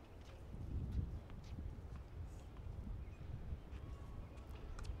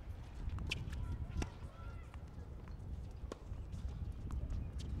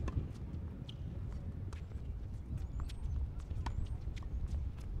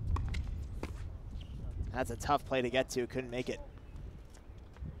 That's a tough play to get to, couldn't make it.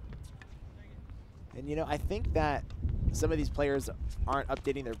 And you know, I think that some of these players aren't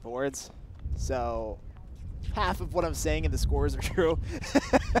updating their boards, so half of what I'm saying in the scores are true.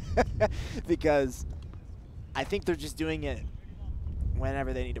 Because I think they're just doing it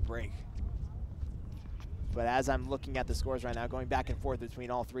whenever they need to break. But as I'm looking at the scores right now, going back and forth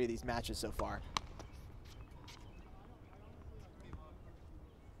between all three of these matches so far,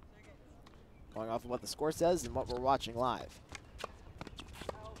 going off of what the score says and what we're watching live.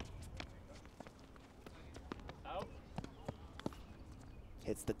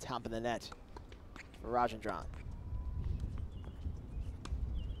 Hits the top of the net for Rajendran.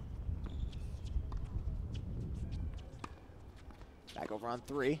 Back over on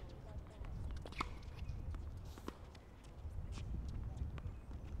three.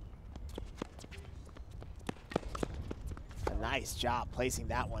 A nice job placing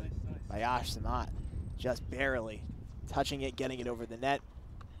that one by Yash Samat. Just barely touching it, getting it over the net.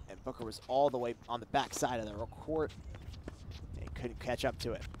 And Booker was all the way on the back side of the court and couldn't catch up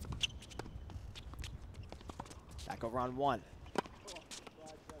to it. Back over on one.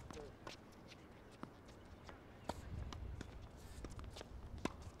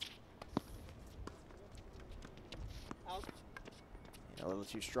 A little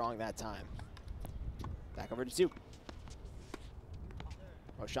too strong that time. Back over to two.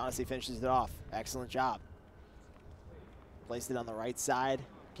 O'Shaughnessy finishes it off. Excellent job. Placed it on the right side.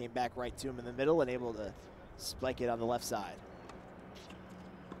 Came back right to him in the middle and able to spike it on the left side.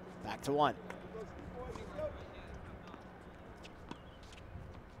 Back to one.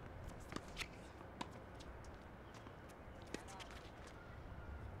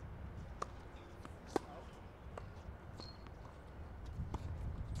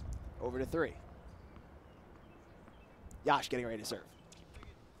 Over to three. Yash getting ready to serve.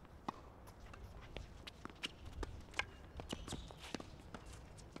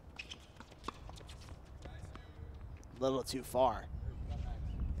 A little too far.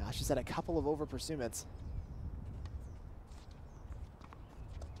 Yash just had a couple of over pursuits.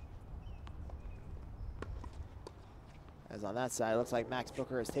 As on that side, it looks like Max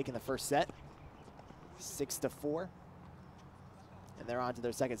Booker has taken the first set. 6-4. And they're on to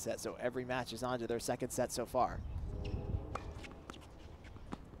their second set, so every match is on to their second set so far.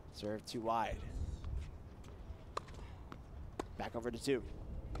 Serve too wide. Back over to 2.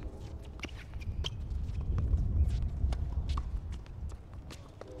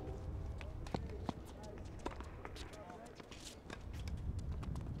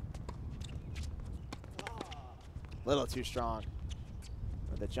 Little too strong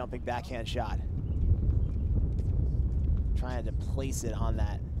with a jumping backhand shot. Trying to place it on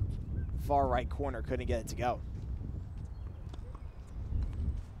that far right corner, couldn't get it to go.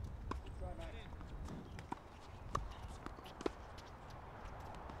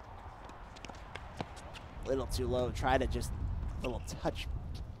 Little too low, try to just a little touch.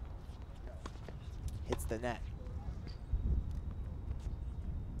 Hits the net.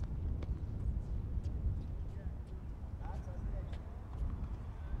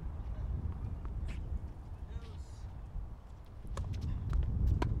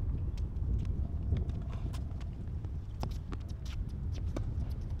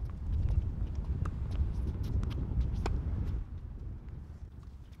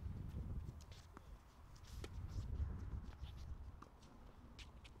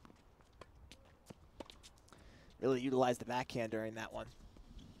 Really utilized the backhand during that one.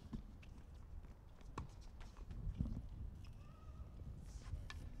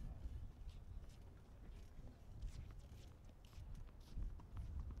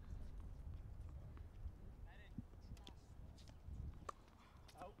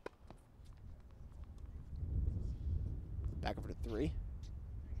 Back over to 3.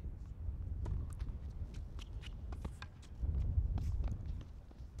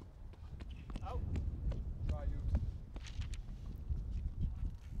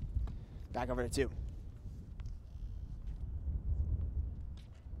 Back over to 2.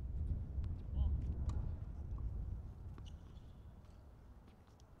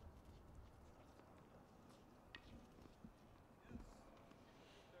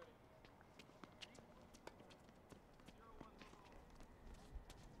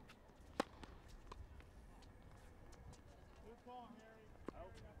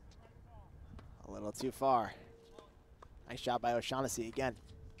 A little too far. Nice shot by O'Shaughnessy again.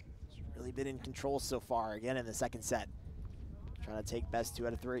 He's really been in control so far again in the second set. Trying to take best 2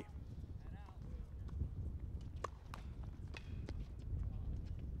 out of 3.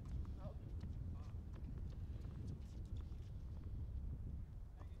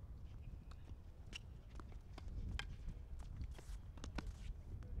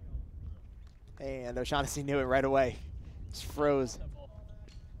 And O'Shaughnessy knew it right away. Just froze.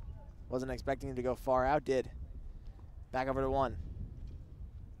 Wasn't expecting him to go far out, did. Back over to 1.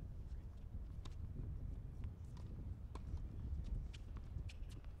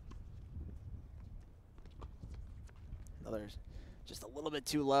 Another, just a little bit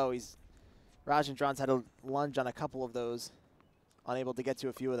too low. Rajendran's had a lunge on a couple of those, unable to get to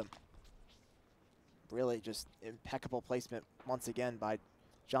a few of them. Really just impeccable placement once again by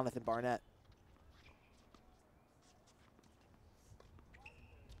Jonathan Barnett.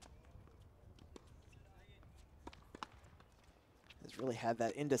 Has really had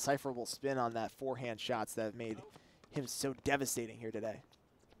that indecipherable spin on that forehand shots that have made him so devastating here today.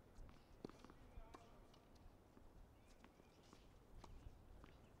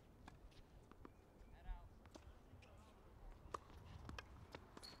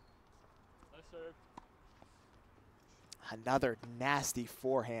 Another nasty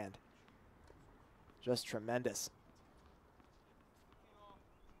forehand. Just tremendous.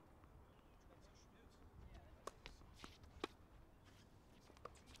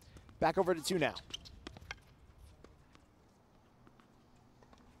 Back over to 2 now.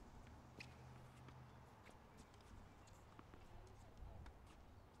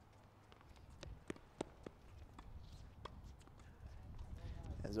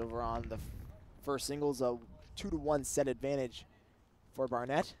 As over on the first singles, a 2-1 set advantage for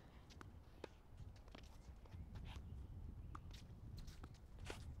Barnett.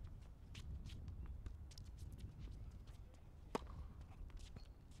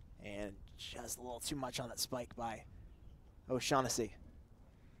 And just a little too much on that spike by O'Shaughnessy.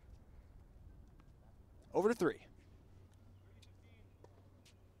 Over to 3.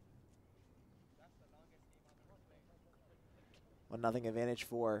 One nothing advantage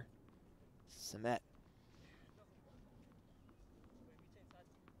for Samet.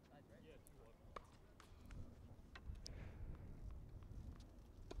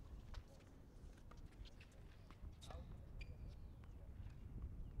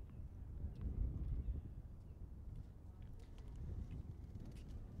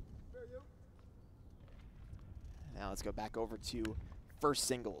 let's go back over to first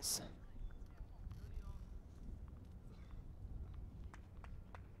singles.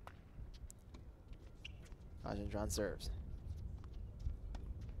 Rajendran serves.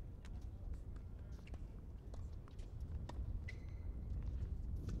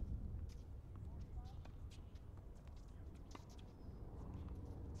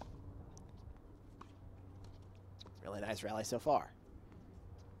 Really nice rally so far.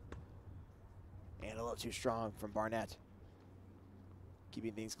 And a little too strong from Barnett.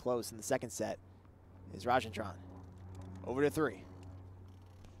 Keeping things close in the second set is Rajendran. Over to 3.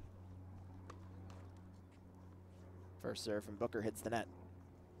 First serve from Booker hits the net.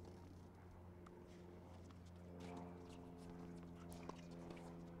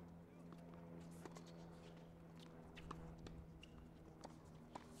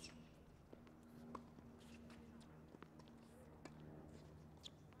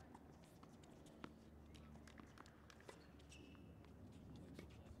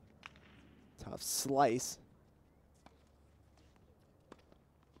 Tough slice.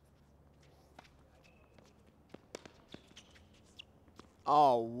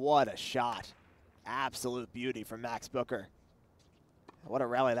 Oh, what a shot. Absolute beauty from Max Booker. What a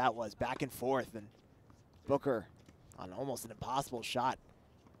rally that was, back and forth, and Booker on almost an impossible shot,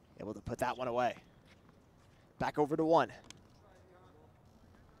 able to put that one away. Back over to 1.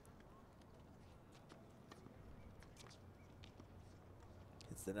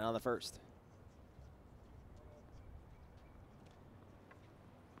 Hits the net on the first.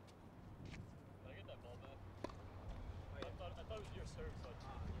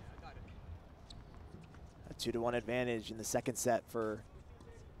 A 2-1 advantage in the second set for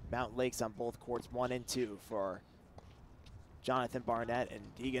Mountain Lakes on both courts 1 and 2 for Jonathan Barnett and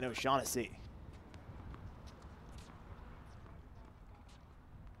Deegan O'Shaughnessy.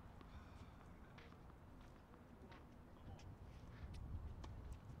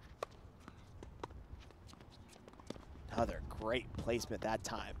 Another great placement that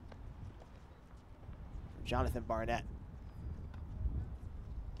time from Jonathan Barnett.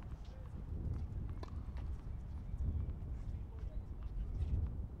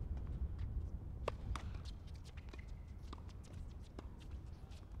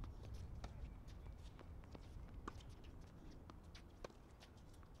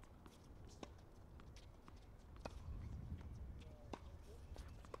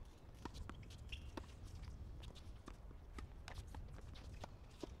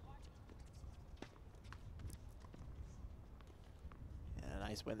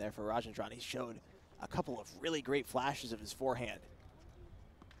 Nice win there for Rajendran. He showed a couple of really great flashes of his forehand.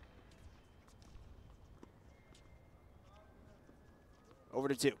 Over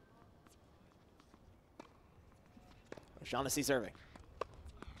to 2. O'Shaughnessy serving.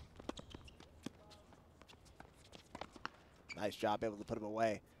 Nice job, able to put him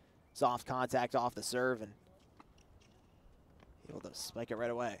away. Soft contact off the serve and able to spike it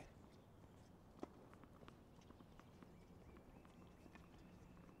right away.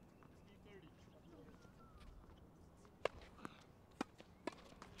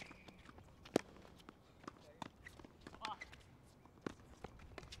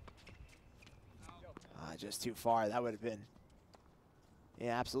 Just too far. That would have been an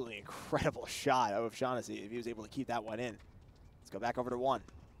absolutely incredible shot of O'Shaughnessy if he was able to keep that one in. Let's go back over to 1.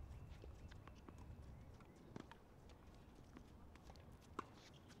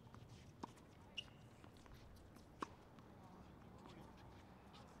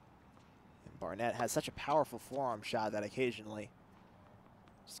 And Barnett has such a powerful forearm shot that occasionally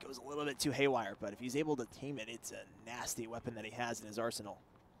just goes a little bit too haywire, but if he's able to tame it, it's a nasty weapon that he has in his arsenal.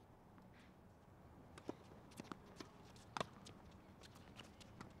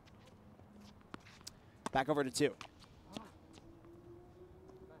 Back over to 2.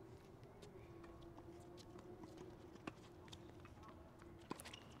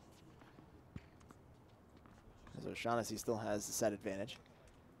 As O'Shaughnessy still has the set advantage.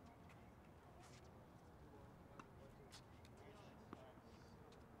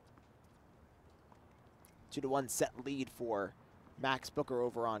 Two to 1 set lead for Max Booker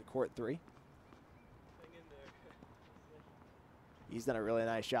over on court 3. He's done a really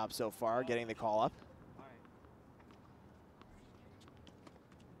nice job so far getting the call up.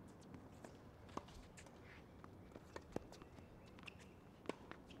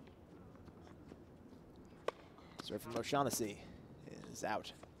 Serve from O'Shaughnessy is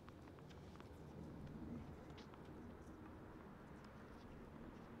out.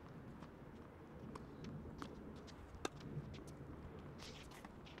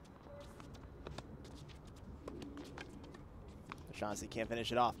 O'Shaughnessy can't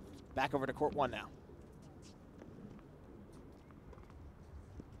finish it off. Back over to court 1 now.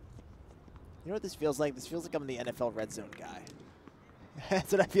 know what this feels like? This feels like I'm the NFL red zone guy.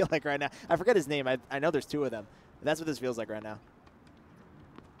 That's what I feel like right now. I forget his name. I know there's two of them. But that's what this feels like right now.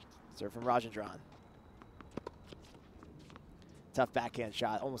 Serve from Rajendran. Tough backhand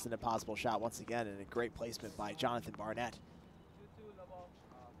shot. Almost an impossible shot once again. And a great placement by Jonathan Barnett.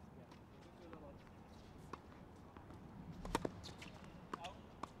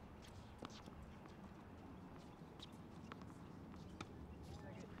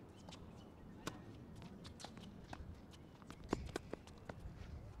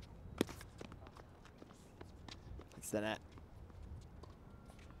 The net.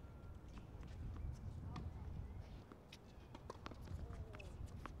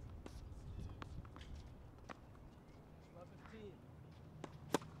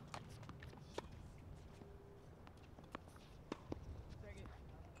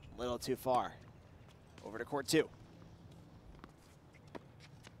 A little too far. Over to court 2.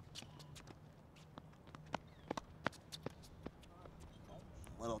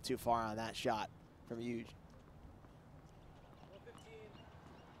 A little too far on that shot from Huge.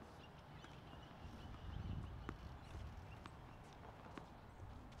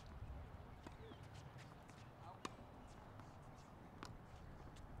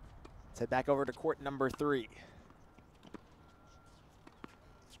 Head back over to court number 3.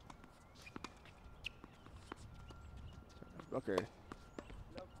 Booker.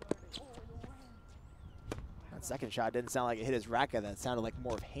 That second shot didn't sound like it hit his racket. That sounded like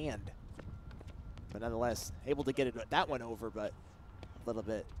more of hand. But nonetheless, able to get that one over, but a little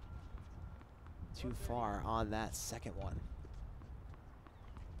bit too far on that second one.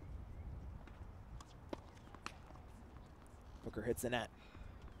 Booker hits the net.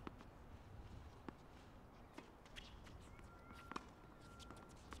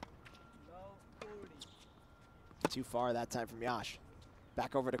 Too far that time from Yash.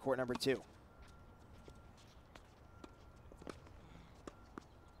 Back over to court number 2.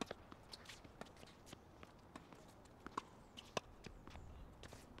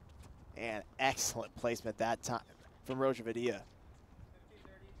 And excellent placement that time from Rojavadia.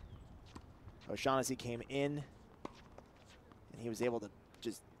 O'Shaughnessy came in, and he was able to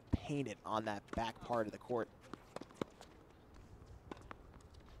just paint it on that back part of the court.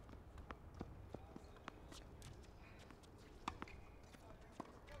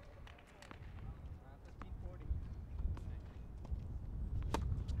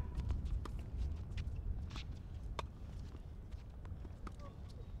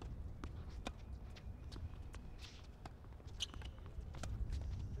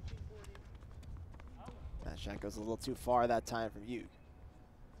 Shot goes a little too far that time from Hugh.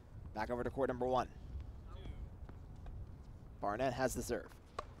 Back over to court number 1. Barnett has the serve.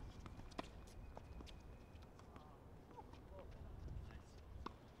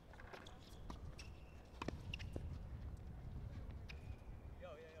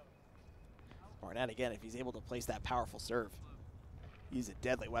 Barnett again, if he's able to place that powerful serve, he's a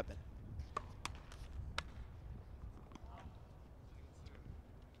deadly weapon.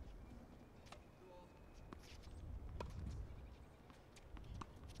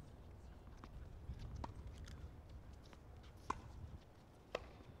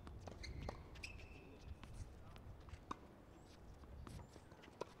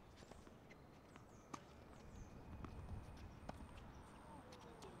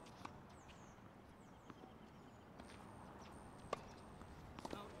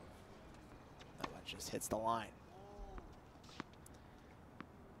 Just hits the line.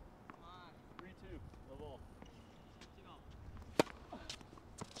 3-2, the ball.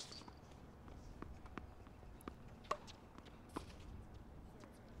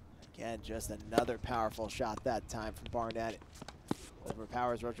 Again, just another powerful shot that time from Barnett.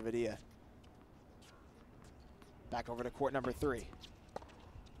 Overpowers Rojavadia. Back over to court number 3.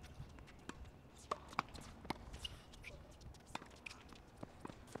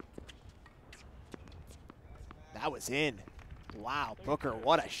 That was in. Wow, Booker,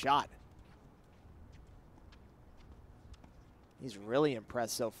 what a shot. He's really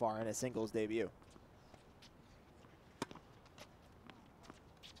impressed so far in his singles debut.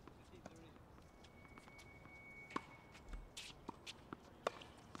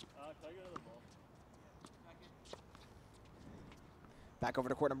 Back over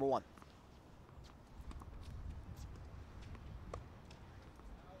to court number 1.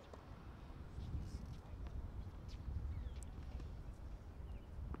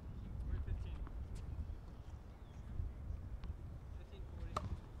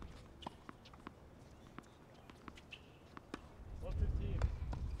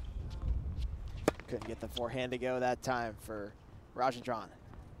 Couldn't get the forehand to go that time for Rajendran.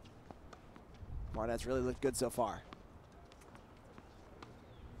 Barnett's really looked good so far.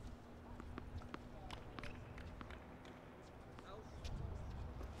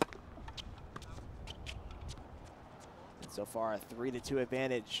 And so far, a 3-2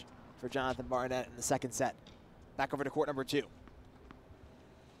 advantage for Jonathan Barnett in the second set. Back over to court number 2.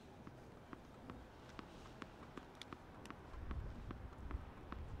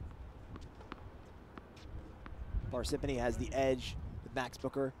 Parsippany has the edge with Max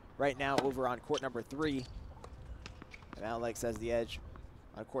Booker right now over on court number 3. And Alex has the edge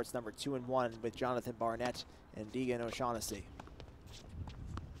on courts number 2 and 1 with Jonathan Barnett and Deegan O'Shaughnessy.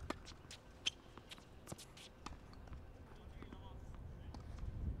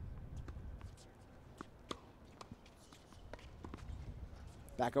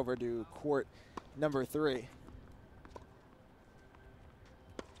 Back over to court number 3.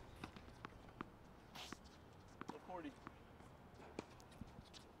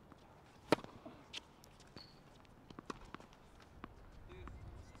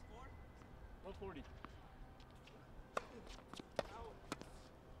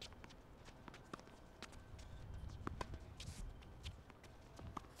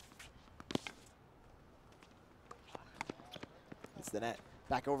 It's the net.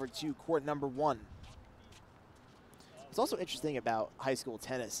 Back over to court number 1. What's also interesting about high school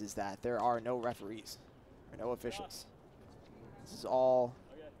tennis is that there are no referees or no officials. This is all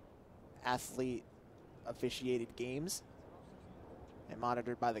athlete officiated games and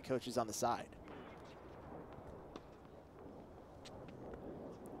monitored by the coaches on the side.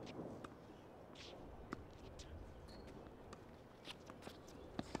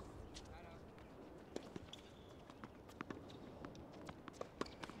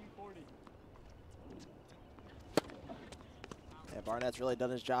 And Barnett's really done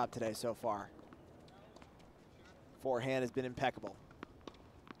his job today so far. Forehand has been impeccable.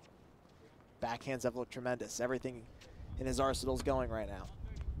 Backhands have looked tremendous. Everything in his arsenal is going right now.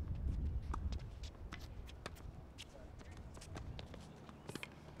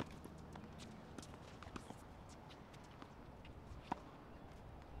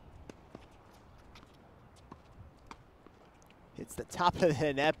 Hits the top of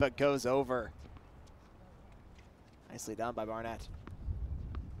the net, but goes over. Nicely done by Barnett.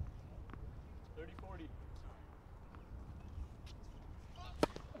 30-40.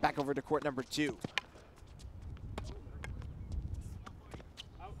 Back over to court number 2.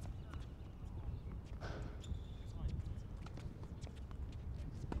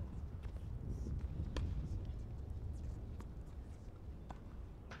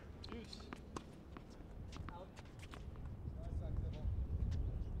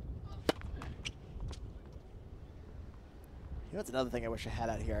 You know, that's another thing I wish I had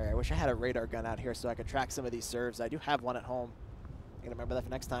out here. I wish I had a radar gun out here so I could track some of these serves. I do have one at home. I'm gonna remember that for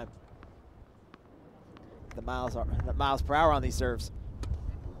next time. The miles per hour on these serves,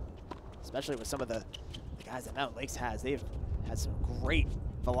 especially with some of the guys that Mountain Lakes has. They've had some great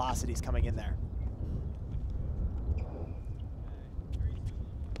velocities coming in there.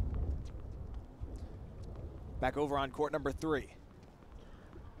 Back over on court number 3.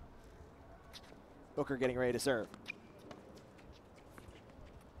 Booker getting ready to serve.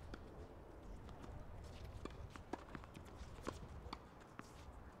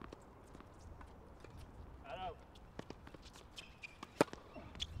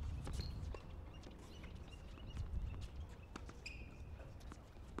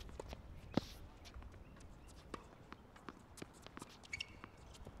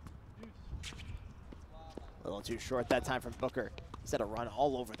 A little too short that time from Booker. He's had a run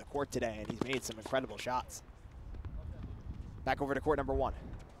all over the court today, and he's made some incredible shots. Back over to court number 1.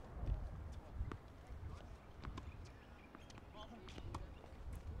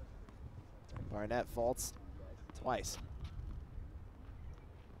 Barnett faults twice.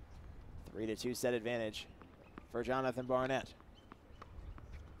 3-2 set advantage for Jonathan Barnett.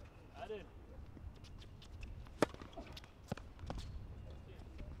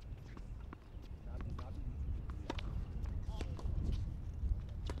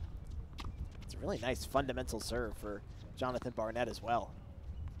 Really nice fundamental serve for Jonathan Barnett as well.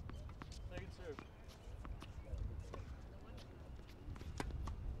 Second serve.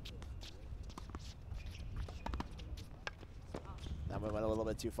 That one went a little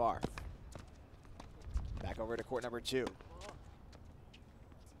bit too far. Back over to court number 2.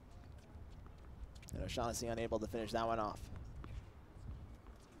 And O'Shaughnessy unable to finish that one off.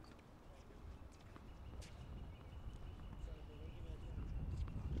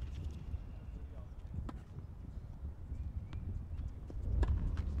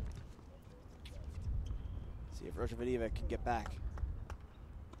 See if Rocha Vadiva can get back.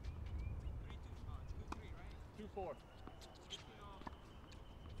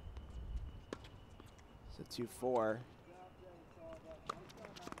 So 2-4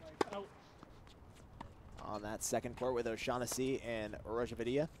 on that second court with O'Shaughnessy and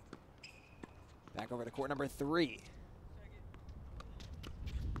Rojavidia. Back over to court number 3.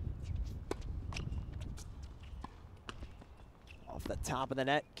 Off the top of the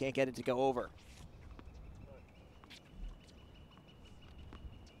net, can't get it to go over.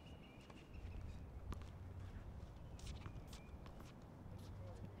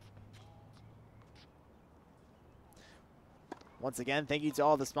 Once again, thank you to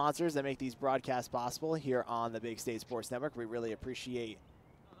all the sponsors that make these broadcasts possible here on the Big State Sports Network. We really appreciate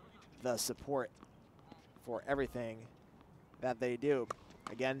the support for everything that they do.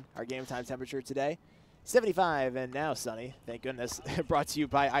 Again, our game time temperature today, 75 and now sunny. Thank goodness. Brought to you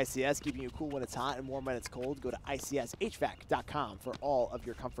by ICS, keeping you cool when it's hot and warm when it's cold. Go to ICSHVAC.com for all of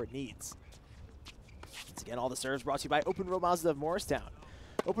your comfort needs. Once again, all the serves brought to you by Open Road Mazda of Morristown.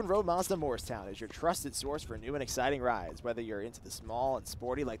 Open Road Mazda Morristown is your trusted source for new and exciting rides. Whether you're into the small and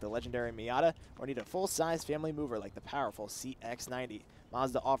sporty like the legendary Miata or need a full-size family mover like the powerful CX-90,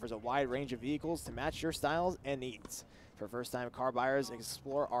 Mazda offers a wide range of vehicles to match your styles and needs. For first-time car buyers,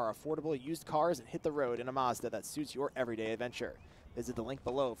 explore our affordable used cars and hit the road in a Mazda that suits your everyday adventure. Visit the link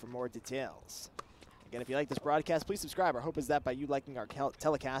below for more details. Again, if you like this broadcast, please subscribe. Our hope is that by you liking our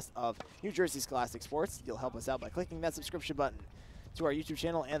telecast of New Jersey Scholastic Sports, you'll help us out by clicking that subscription button to our YouTube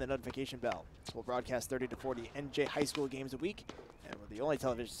channel and the notification bell. We'll broadcast 30 to 40 NJ high school games a week, and we're the only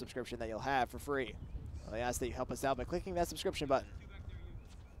television subscription that you'll have for free. I ask that you help us out by clicking that subscription button.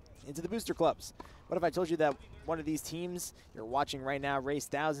 Into the booster clubs. What if I told you that one of these teams you're watching right now raise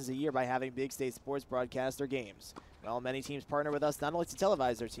thousands a year by having Big State Sports broadcast their games? Well, many teams partner with us not only to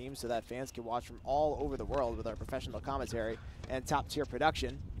televise their teams so that fans can watch from all over the world with our professional commentary and top-tier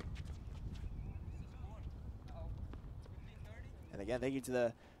production. And again, thank you to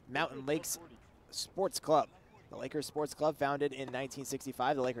the Mountain Lakes Sports Club. The Lakers Sports Club, founded in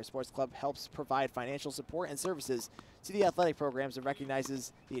 1965, the Lakers Sports Club helps provide financial support and services to the athletic programs and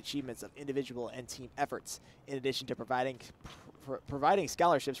recognizes the achievements of individual and team efforts. In addition to providing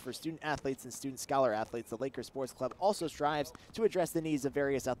scholarships for student athletes and student scholar athletes, the Lakers Sports Club also strives to address the needs of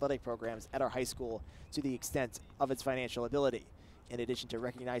various athletic programs at our high school to the extent of its financial ability. In addition to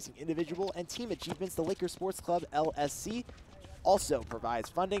recognizing individual and team achievements, the Lakers Sports Club, LSC, also provides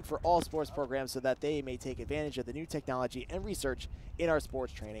funding for all sports programs so that they may take advantage of the new technology and research in our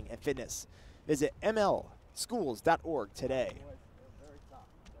sports training and fitness. Visit mlschools.org today.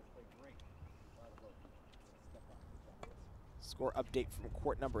 Score update from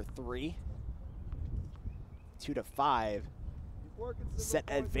court number 3. 2-5. Set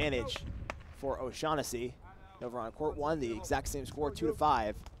advantage for O'Shaughnessy. Over on court 1, the exact same score,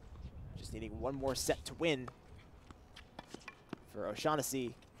 2-5. Just needing one more set to win for O'Shaughnessy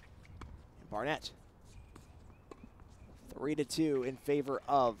and Barnett. 3-2 in favor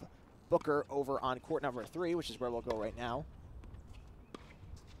of Booker over on court number 3, which is where we'll go right now.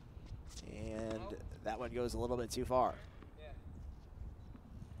 And that one goes a little bit too far.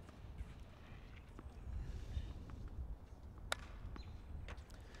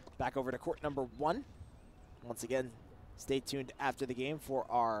 Back over to court number 1. Once again, stay tuned after the game for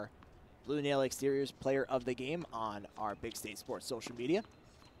our Blue Nail Exteriors Player of the Game on our Big State Sports social media.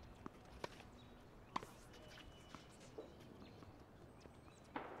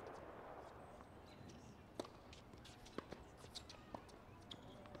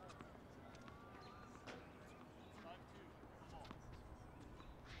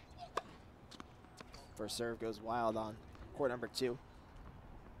 First serve goes wild on court number 2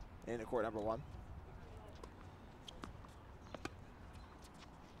 into court number 1.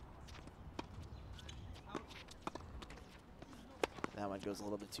 That one goes a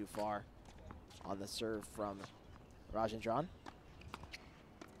little bit too far on the serve from Rajendran.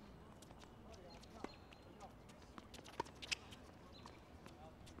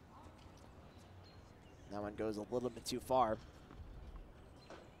 That one goes a little bit too far.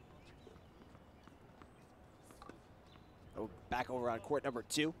 Oh, back over on court number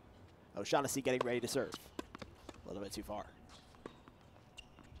 2. O'Shaughnessy getting ready to serve. A little bit too far.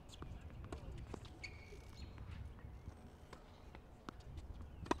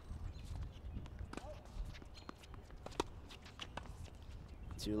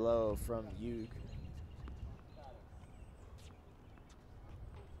 Too low from Hugh.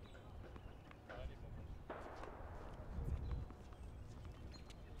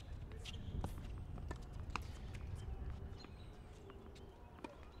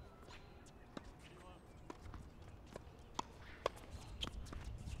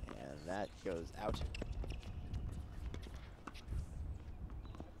 And that goes out.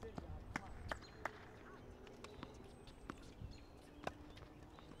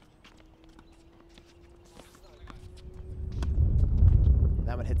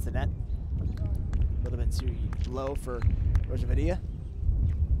 the net. A little bit too low for Rojavidia.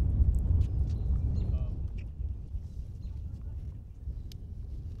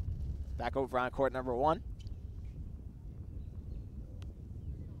 Back over on court number 1.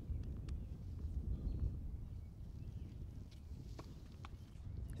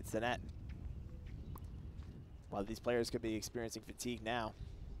 Hits the net. A lot of these players could be experiencing fatigue now.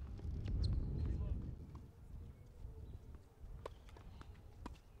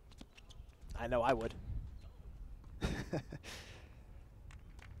 I know I would.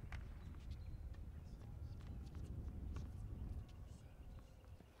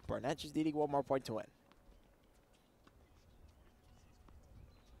 Barnett just needing one more point to win.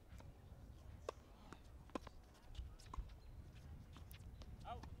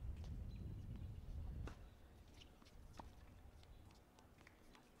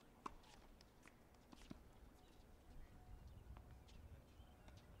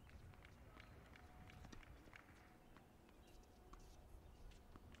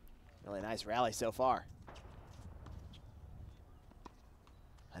 Really nice rally so far.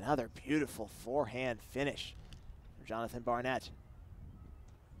 Another beautiful forehand finish from Jonathan Barnett.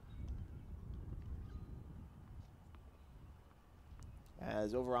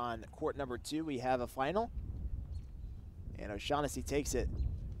 As over on court number 2, we have a final. And O'Shaughnessy takes it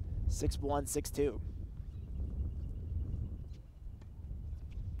 6-1, 6-2.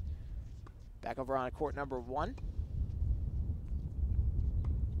 Back over on court number 1.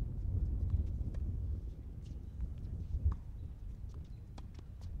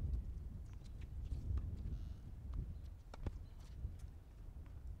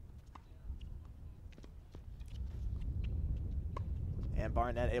 And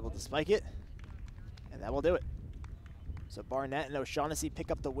Barnett able to spike it, and that will do it. So Barnett and O'Shaughnessy pick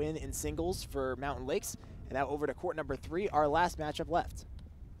up the win in singles for Mountain Lakes. And now over to court number 3, our last matchup left.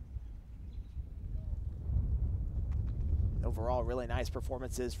 Overall, really nice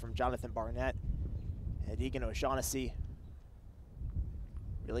performances from Jonathan Barnett and Egan O'Shaughnessy.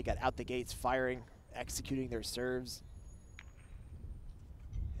 Really got out the gates firing, executing their serves.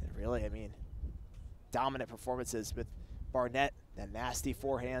 And really, I mean, dominant performances with Barnett, the nasty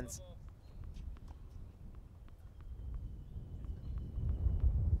forehands.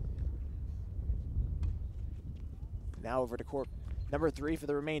 Now over to court number 3 for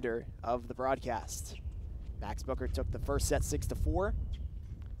the remainder of the broadcast. Max Booker took the first set 6-4.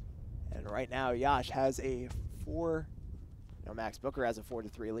 And right now, Yash has a Max Booker has a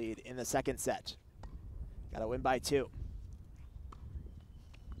 4-3 lead in the second set. Got to win by 2.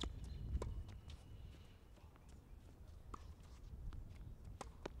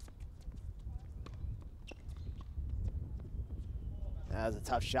 That was a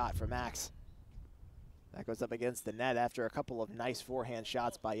tough shot for Max. That goes up against the net after a couple of nice forehand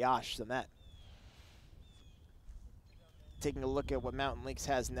shots by Yash Samet. Taking a look at what Mountain Lakes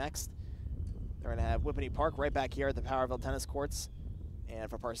has next. They're going to have Whippany Park right back here at the Powerville Tennis Courts. And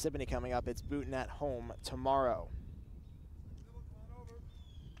for Parsippany coming up, it's Booten at home tomorrow.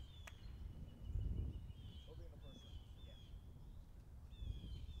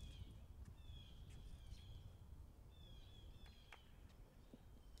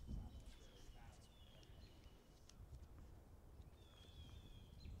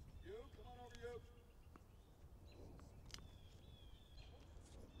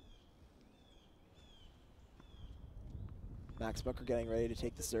 Max Booker getting ready to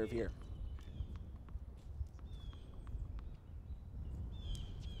take the serve here.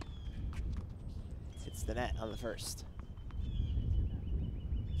 Hits the net on the first.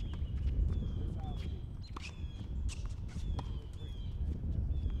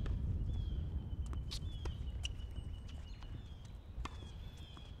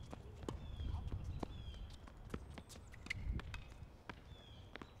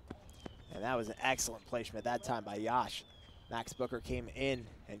 And that was an excellent placement that time by Yash. Max Booker came in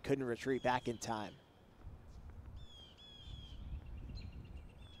and couldn't retreat back in time.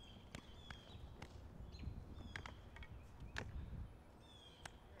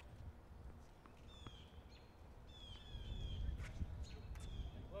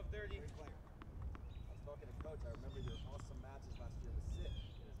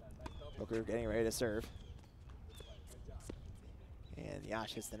 Booker getting ready to serve. And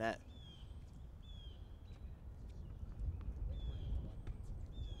Yash hits the net.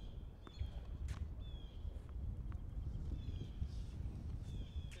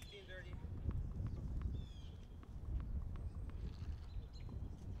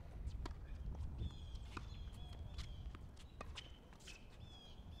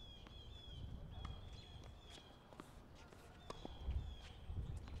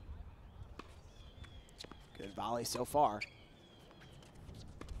 volley so far.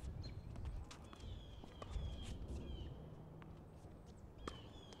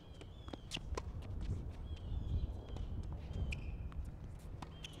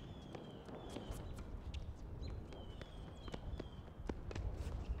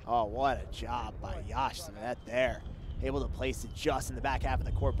 Oh, what a job by Yash Simonette there. Able to place it just in the back half of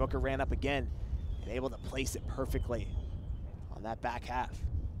the court. Booker ran up again and able to place it perfectly on that back half.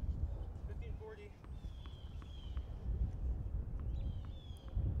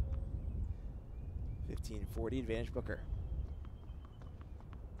 15-40 advantage Booker.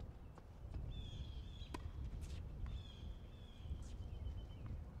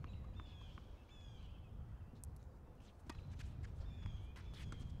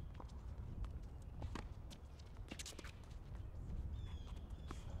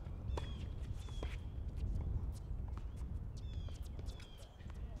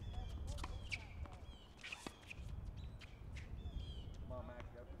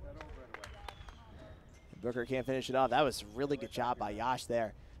 Booker can't finish it off. That was a really good job by Yash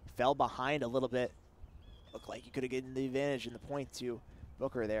there. Fell behind a little bit. Looked like he could have gotten the advantage in the point to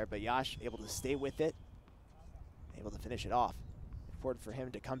Booker there, but Yash able to stay with it, able to finish it off. Important for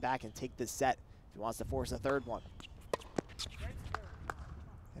him to come back and take this set if he wants to force a third one.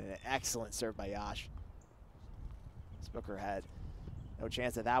 And an excellent serve by Yash. This Booker had no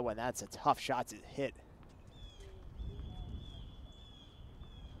chance of that one. That's a tough shot to hit.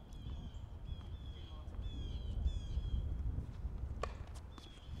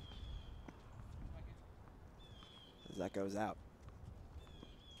 As that goes out.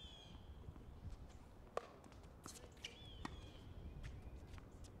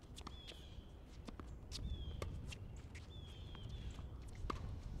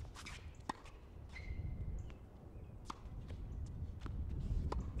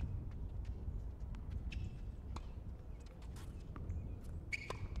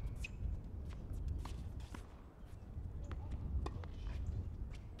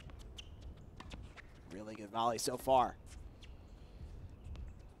 Really good volley so far.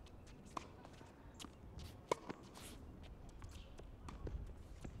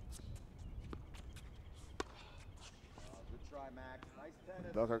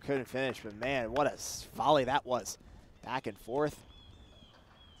 Booker couldn't finish, but man, what a volley that was. Back and forth.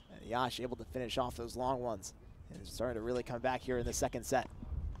 And Yash able to finish off those long ones. And it's starting to really come back here in the second set.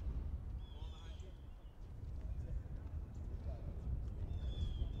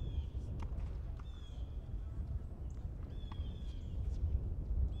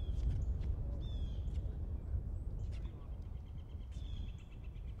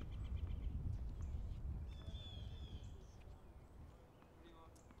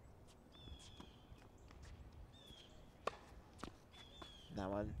 That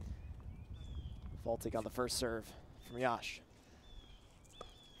one faulting on the first serve from Yash.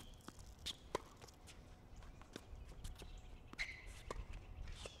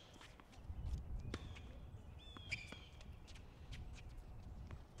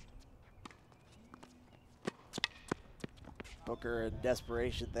 Booker in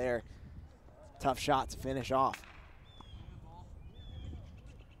desperation there. Tough shot to finish off.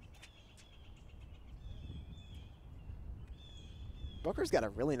 Booker's got a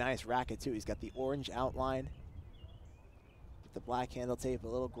really nice racket too. He's got the orange outline with the black handle tape, a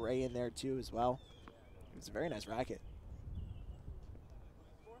little gray in there too as well. It's a very nice racket.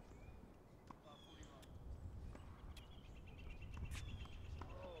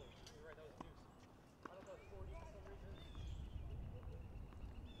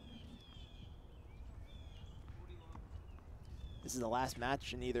 This is the last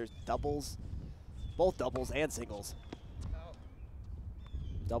match in either doubles, both doubles and singles.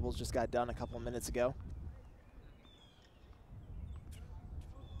 Doubles just got done a couple minutes ago.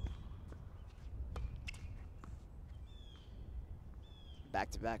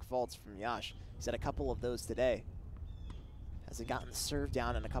 Back-to-back faults from Yash. He's had a couple of those today. Hasn't gotten the serve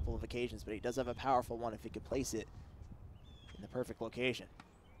down on a couple of occasions, but he does have a powerful one if he could place it in the perfect location.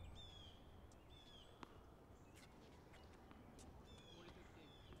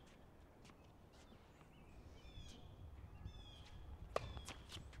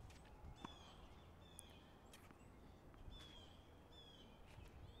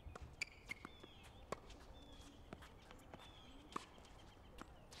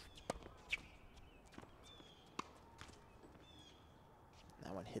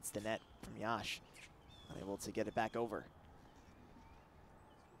 Hits the net from Yash, unable to get it back over.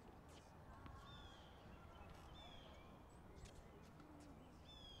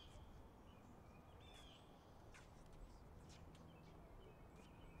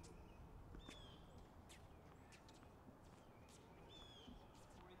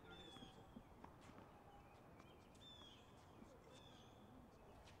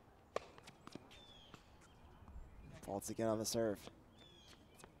 Faults again on the serve.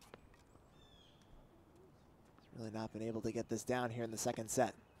 He's really not been able to get this down here in the second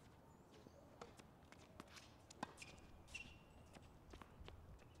set.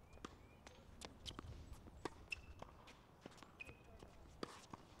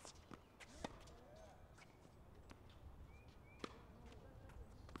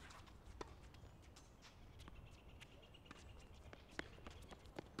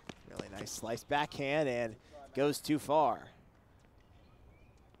 Really nice slice backhand and goes too far.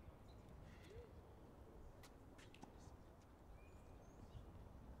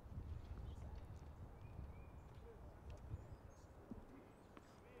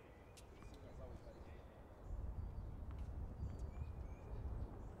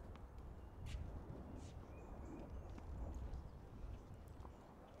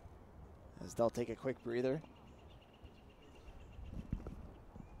 As they'll take a quick breather.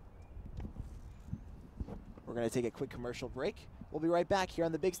 We're going to take a quick commercial break. We'll be right back here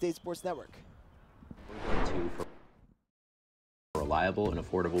on the Big State Sports Network. We're going to for reliable and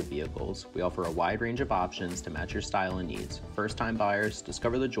affordable vehicles. We offer a wide range of options to match your style and needs. First-time buyers,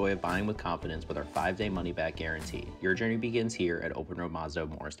 discover the joy of buying with confidence with our 5-day money-back guarantee. Your journey begins here at Open Road Mazda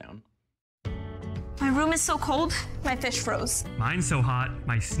of Morristown. My room is so cold, my fish froze. Mine's so hot,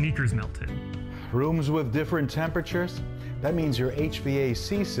 my sneakers melted. Rooms with different temperatures? That means your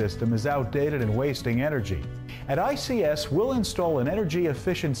HVAC system is outdated and wasting energy. At ICS, we'll install an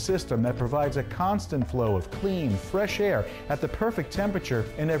energy-efficient system that provides a constant flow of clean, fresh air at the perfect temperature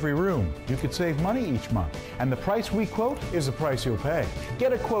in every room. You could save money each month, and the price we quote is the price you'll pay.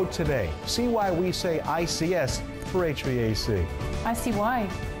 Get a quote today. See why we say ICS for HVAC. I see why.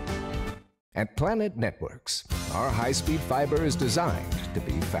 At Planet Networks, our high-speed fiber is designed to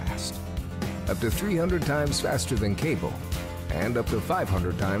be fast. Up to 300 times faster than cable, and up to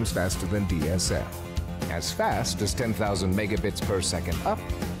 500 times faster than DSL. As fast as 10,000 megabits per second up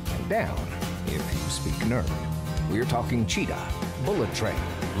and down, if you speak nerd. We're talking cheetah, bullet train,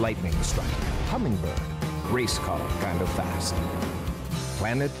 lightning strike, hummingbird, race car kind of fast.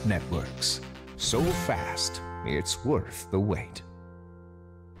 Planet Networks. So fast, it's worth the wait.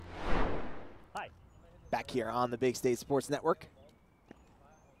 Back here on the Big State Sports Network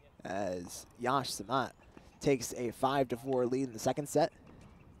as Yash Samat takes a 5-4 lead in the second set.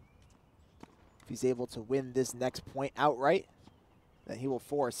 If he's able to win this next point outright, then he will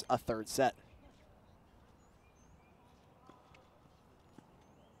force a third set.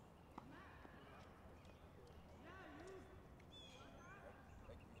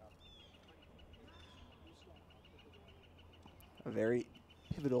 A very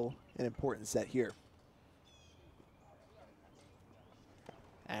pivotal and important set here.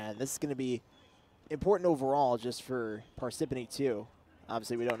 And this is going to be important overall just for Parsippany too.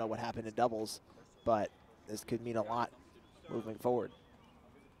 Obviously, we don't know what happened in doubles, but this could mean a lot moving forward.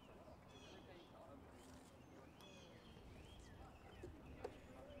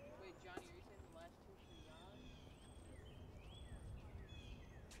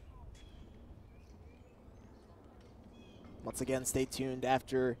 Once again, stay tuned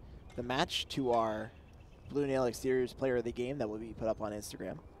after the match to our Blue Nail Exteriors Player of the Game that will be put up on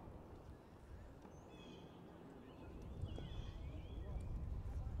Instagram.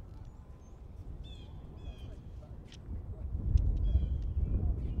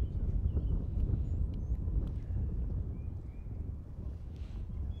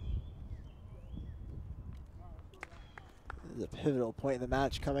 This is a pivotal point in the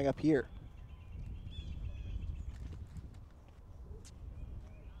match coming up here.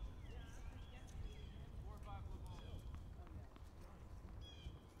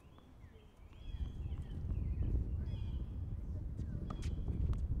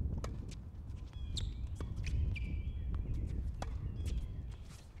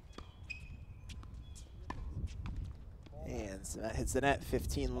 So that hits the net,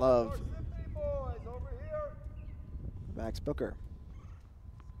 15 love. Max Booker.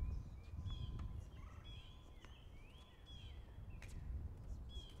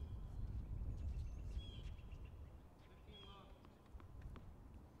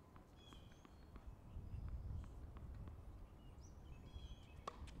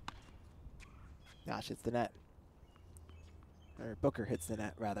 Gosh, hits the net. Or Booker hits the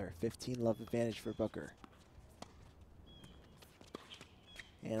net, rather. 15 love advantage for Booker.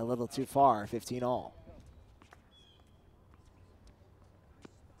 And a little too far, 15 all.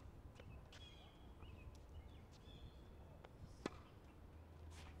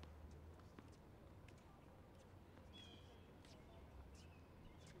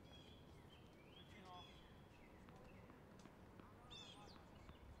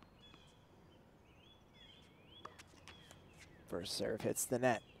 First serve hits the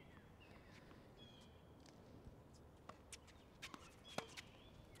net.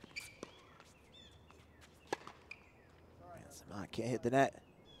 Samad can't hit the net.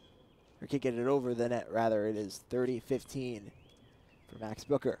 Or can't get it over the net, rather. It is 30-15 for Max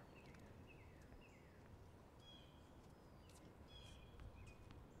Booker.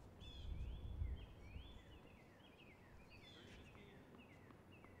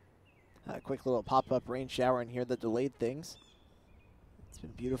 A quick little pop-up rain shower in here that delayed things. It's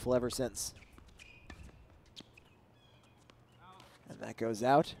been beautiful ever since. And that goes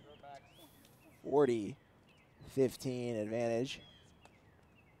out. 40-15 advantage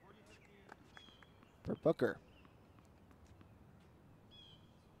for Booker.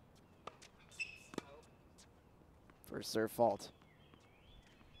 First serve fault.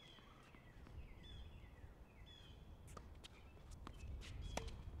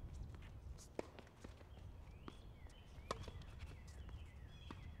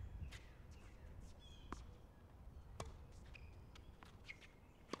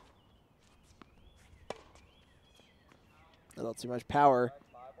 A little too much power.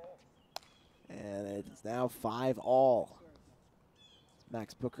 And it is now 5-all.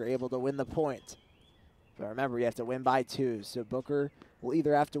 Max Booker able to win the point. But remember, you have to win by 2. So Booker will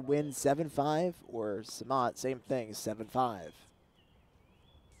either have to win 7-5 or Samad, same thing, 7-5.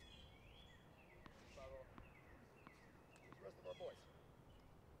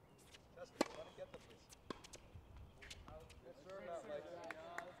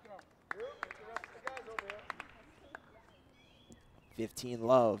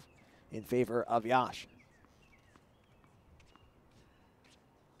 Love in favor of Yash.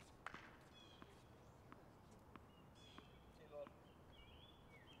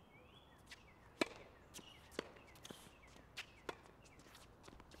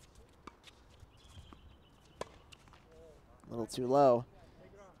 A little too low.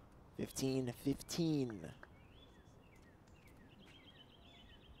 15-15.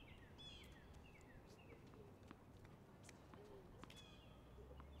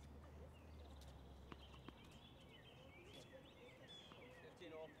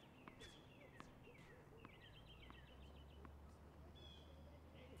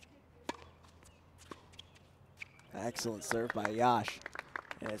 Excellent serve by Yash.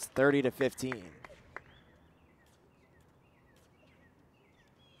 And it's 30-15.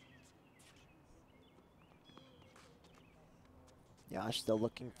 Yash still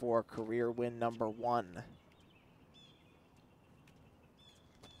looking for career win number 1.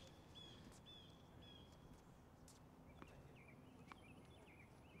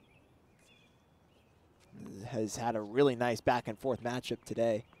 Has had a really nice back and forth matchup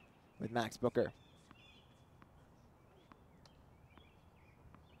today with Max Booker.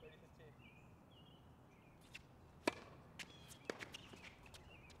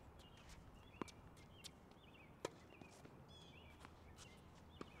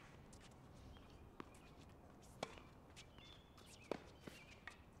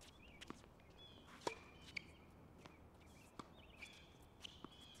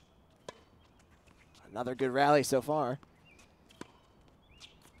 Another good rally so far.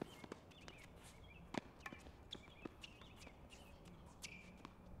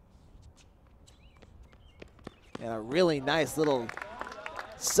 And a really nice little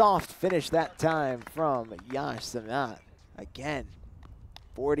soft finish that time from Yash Samad. Again,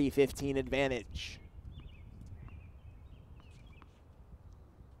 40-15 advantage.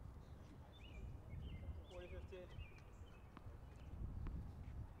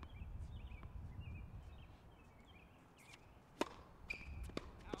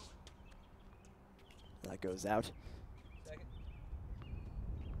 That goes out.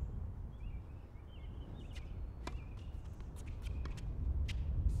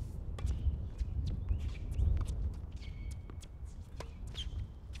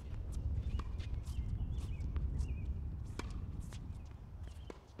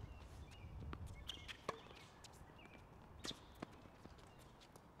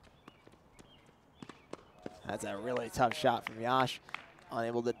 That's a really tough shot from Yash.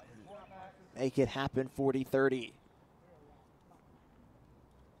 Unable to make it happen. 40-30.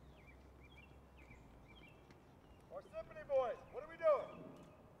 Parsippany boys, what are we doing?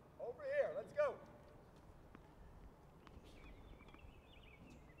 Over here, let's go.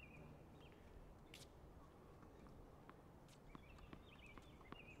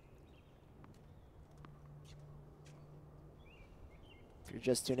 If you're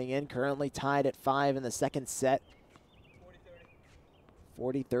just tuning in, currently tied at 5 in the second set.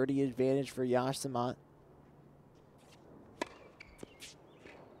 40-30 advantage for Yash Samad.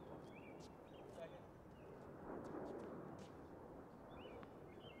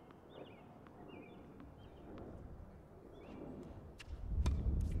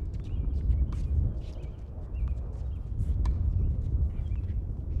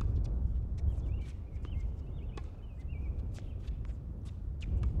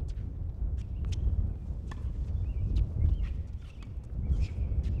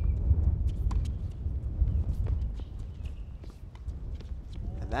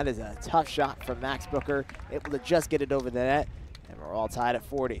 That is a tough shot from Max Booker, able to just get it over the net, and we're all tied at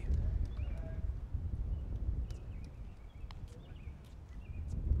 40.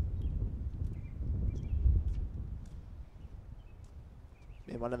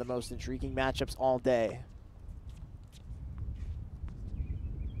 Been one of the most intriguing matchups all day.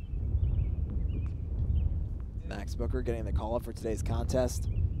 Max Booker getting the call up for today's contest.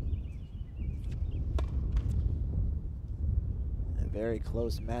 A very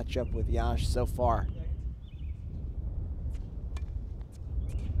close matchup with Yash so far.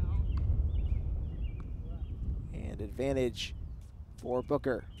 And advantage for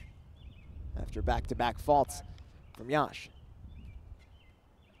Booker after back-to-back faults from Yash.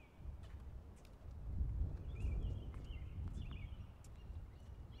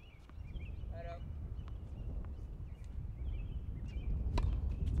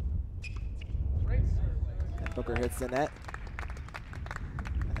 And Booker hits the net.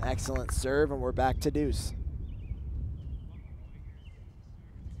 An excellent serve, and we're back to deuce.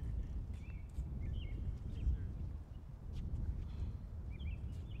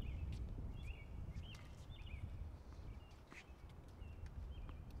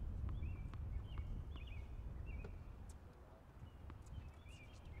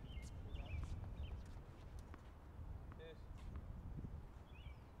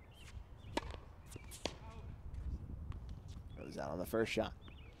 Goes out on the first shot.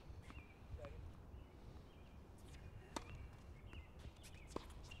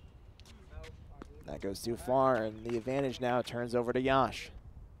 That goes too far, and the advantage now turns over to Yash.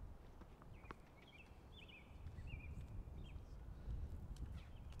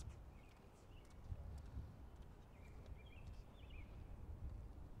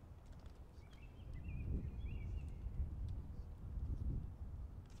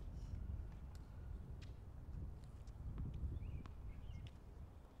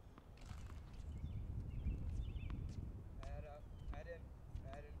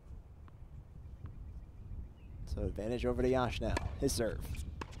 So advantage over to Yash now. His serve.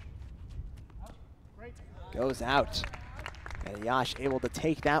 Goes out. And Yash able to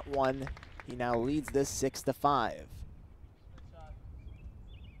take that one. He now leads this 6-5.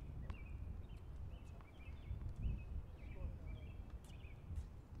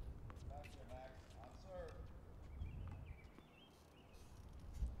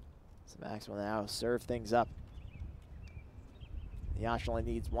 So Max will now serve things up. Yash only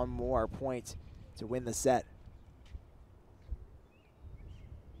needs one more point to win the set.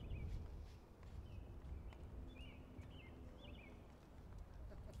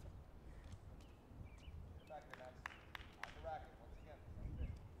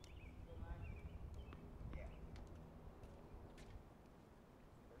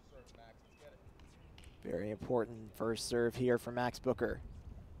 Very important first serve here for Max Booker.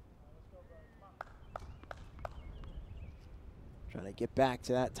 Trying to get back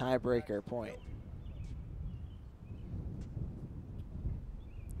to that tiebreaker point.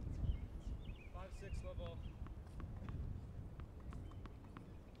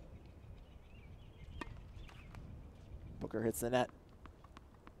 Booker hits the net.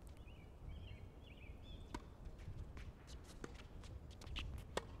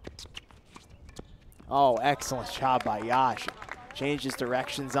 Oh, excellent job by Yash. Changed his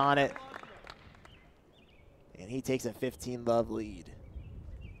directions on it. And he takes a 15-love lead.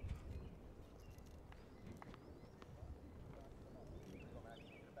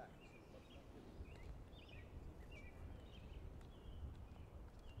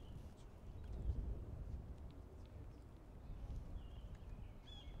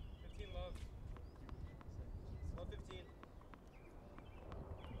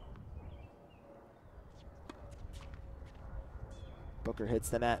 Booker hits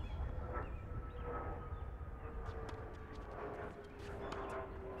the net.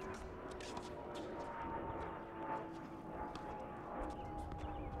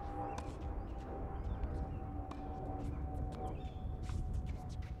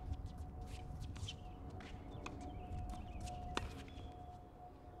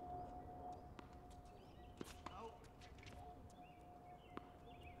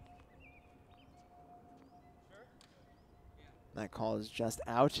 That call is just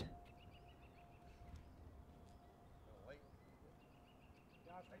out. Take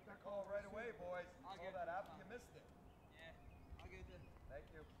that call right away, boys. I'll call that after you missed it. Yeah, I'll get it. Thank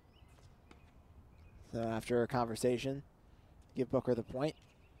you. So after a conversation, give Booker the point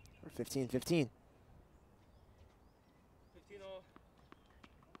for 15-15.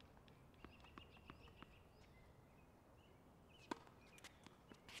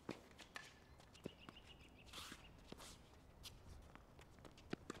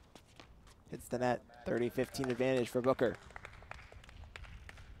 the net. 30-15 advantage for Booker.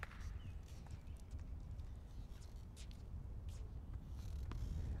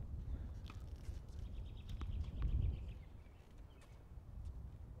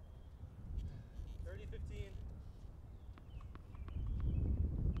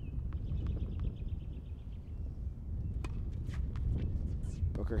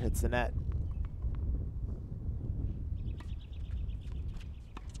 Booker hits the net.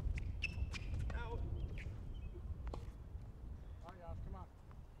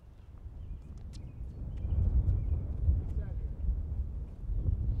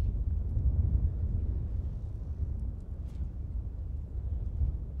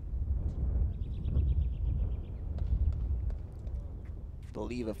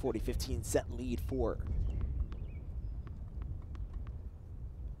 Believe a 40-15 set lead for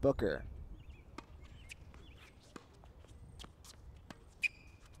Booker.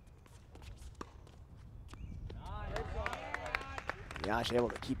 Yash able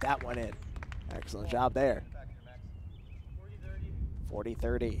to keep that one in. Excellent job there.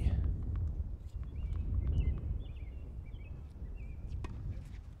 40-30.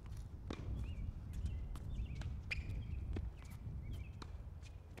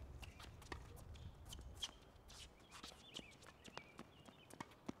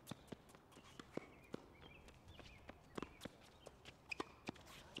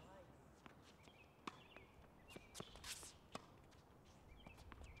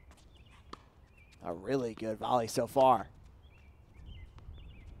 A really good volley so far.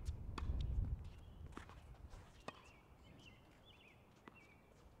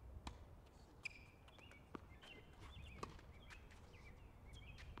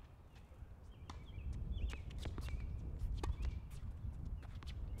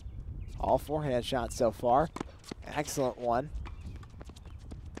 All forehand shots so far. Excellent one.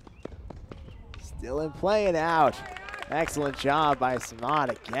 Still in play and out. Excellent job by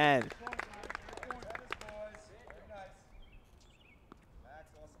Samad again.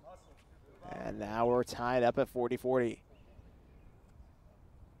 And now we're tied up at 40-40.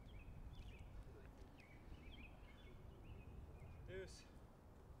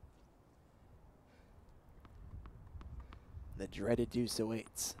 The dreaded deuce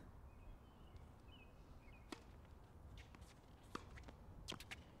awaits.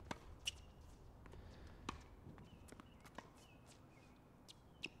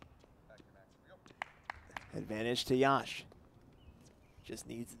 Advantage to Yash. Just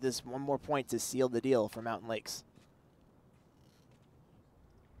needs this one more point to seal the deal for Mountain Lakes.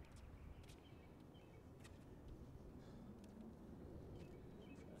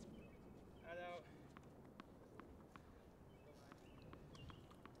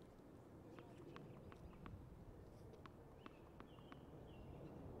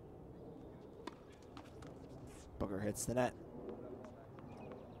 Booker hits the net.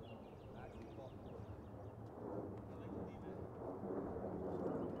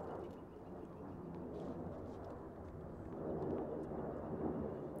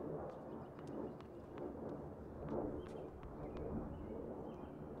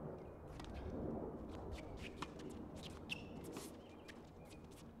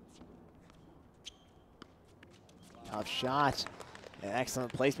 Tough shot. An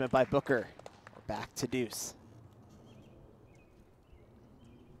excellent placement by Booker. We're back to deuce.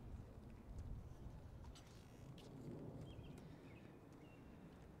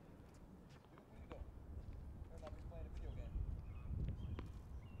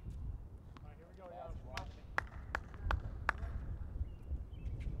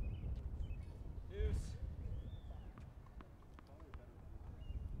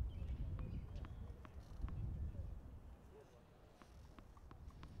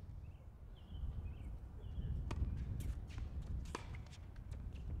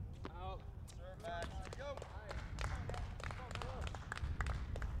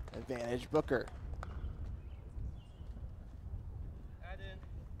 Advantage Booker.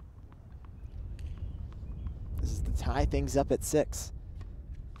 This is to tie things up at 6.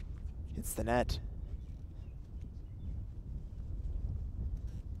 Hits the net.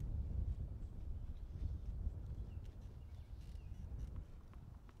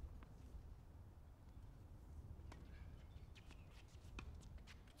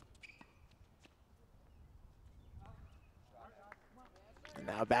 And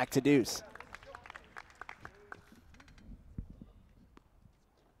now back to deuce.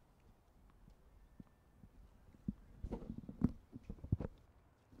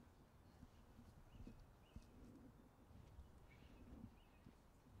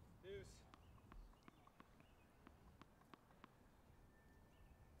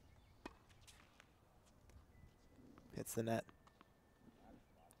 hits the net.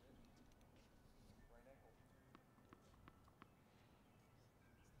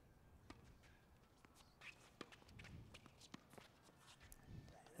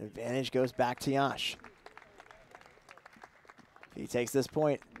 Advantage goes back to Yash. If he takes this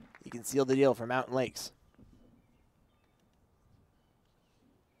point, he can seal the deal for Mountain Lakes.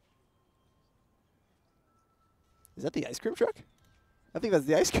 Is that the ice cream truck? I think that's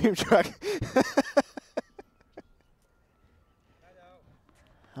the ice cream truck.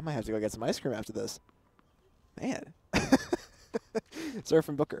 I might have to go get some ice cream after this. Man. Surf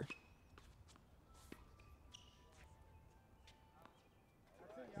and Booker.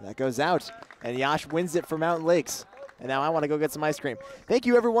 And that goes out, and Yash wins it for Mountain Lakes. And now I want to go get some ice cream. Thank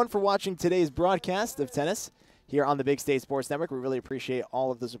you, everyone, for watching today's broadcast of tennis here on the Big State Sports Network. We really appreciate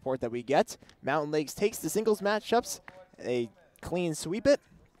all of the support that we get. Mountain Lakes takes the singles matchups. They clean sweep it.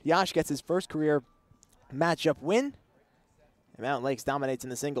 Yash gets his first career matchup win. And Mountain Lakes dominates in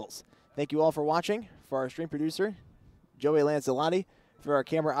the singles. Thank you all for watching. For our stream producer, Joey Lancelotti. For our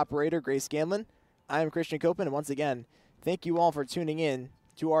camera operator, Grace Scanlon. I am Christian Copen, and once again, thank you all for tuning in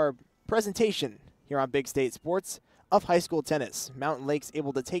to our presentation here on Big State Sports of high school tennis. Mountain Lakes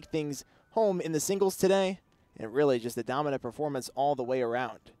able to take things home in the singles today, and really just a dominant performance all the way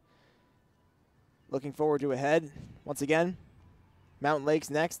around. Looking forward to ahead. Once again, Mountain Lakes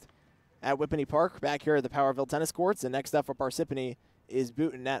next at Whippany Park, back here at the Powerville Tennis Courts, and next up for Parsippany is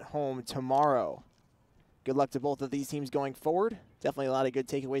Boonton at home tomorrow. Good luck to both of these teams going forward. Definitely a lot of good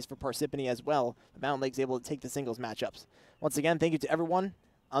takeaways for Parsippany as well. The Mountain Lakes able to take the singles matchups. Once again, thank you to everyone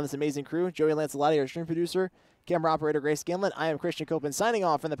on this amazing crew. Joey Lancelotti, our stream producer, camera operator Grace Scanlon. I am Christian Copen signing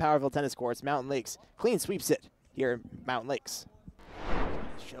off from the Powerville Tennis Courts. Mountain Lakes clean sweeps it here in Mountain Lakes.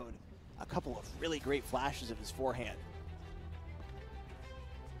 Showed a couple of really great flashes of his forehand.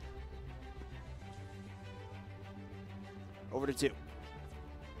 Over to 2.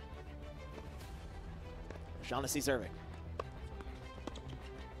 Shaughnessy serving.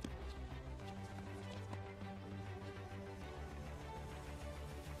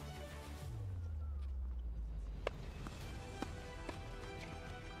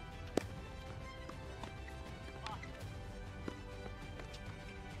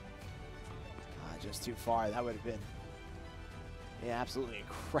 Just too far. That would have been an absolutely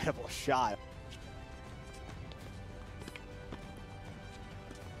incredible shot.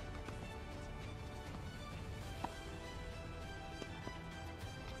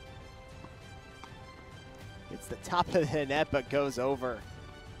 It's the top of the net, but goes over.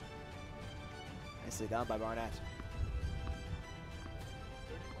 Nicely done by Barnett.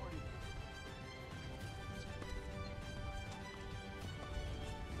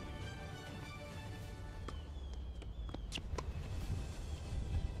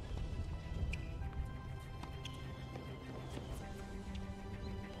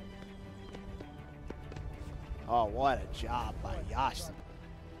 Oh, what a job by Yash.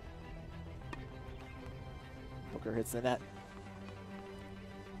 Booker hits the net.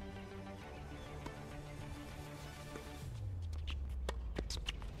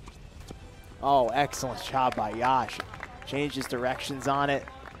 Oh, excellent job by Yash. Changed his directions on it.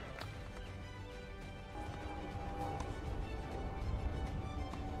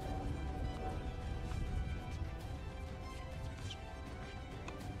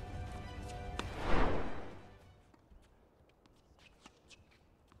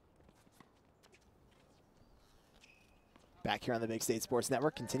 Back here on the Big State Sports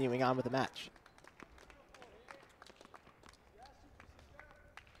Network, continuing on with the match.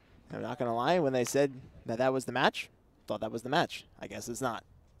 I'm not going to lie, when they said that that was the match, thought that was the match. I guess it's not.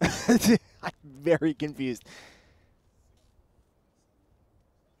 I'm very confused.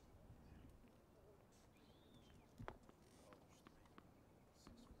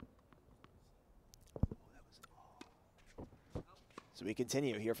 So we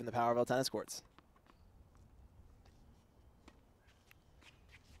continue here from the Powerville Tennis Courts.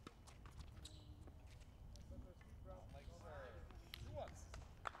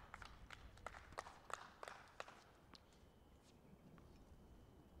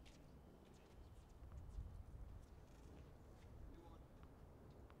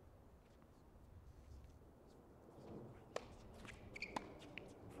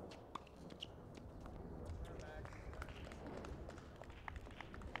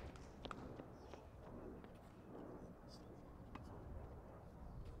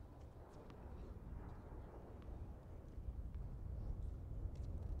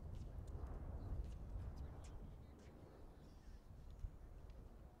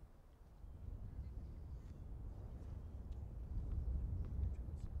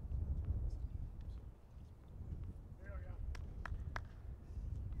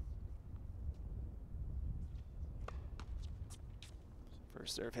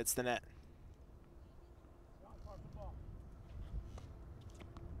 First serve hits the net.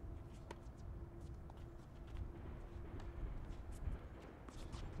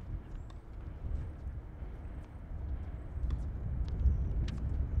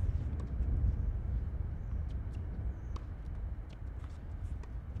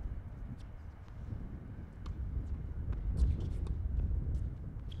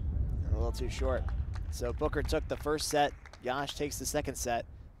 A little too short. So Booker took the first set. Yash takes the second set.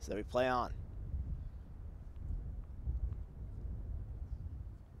 So we play on.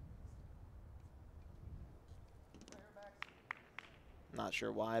 Not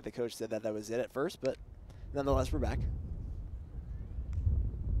sure why the coach said that was it at first, but nonetheless, we're back.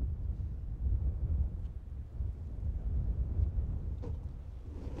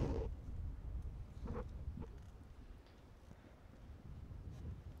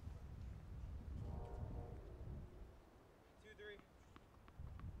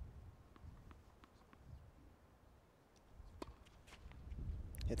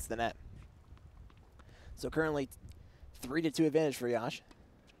 Hits the net. So currently 3-2 advantage for Yash.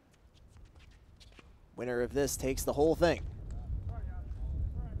 Winner of this takes the whole thing.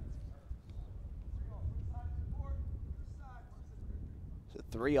 So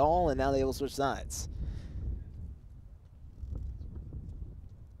 3-all, and now they will switch sides.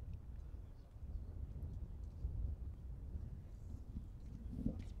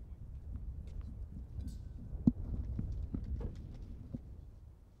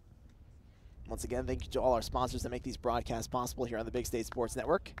 Once again, thank you to all our sponsors that make these broadcasts possible here on the Big State Sports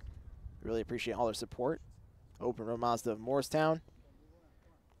Network. Really appreciate all their support. Open Road Mazda of Morristown,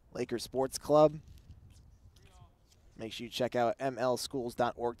 Lakers Sports Club. Make sure you check out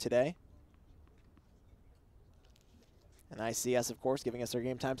mlschools.org today. And ICS, of course, giving us our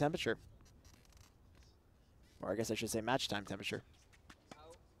game time temperature. Or I guess I should say match time temperature.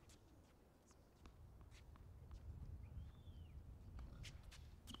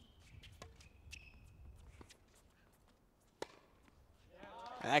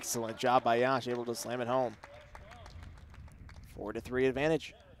 Excellent job by Yash, able to slam it home. 4-3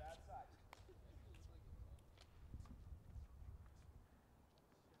 advantage.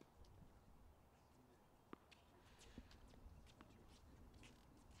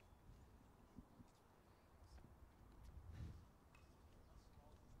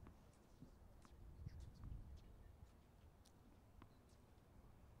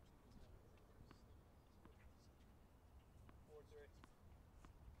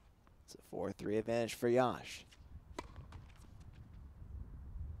 It's a 4-3 advantage for Yash.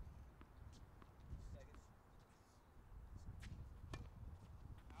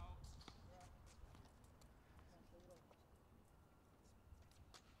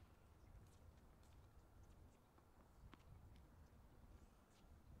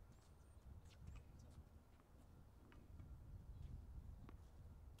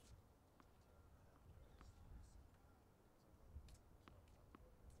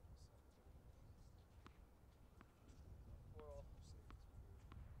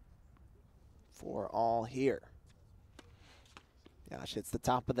 For all here. Yash hits the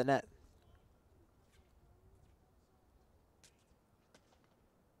top of the net.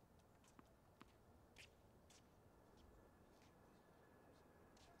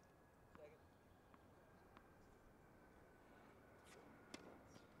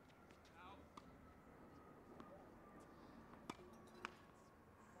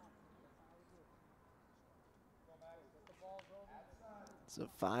 So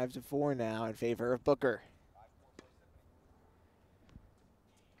 5-4 now in favor of Booker.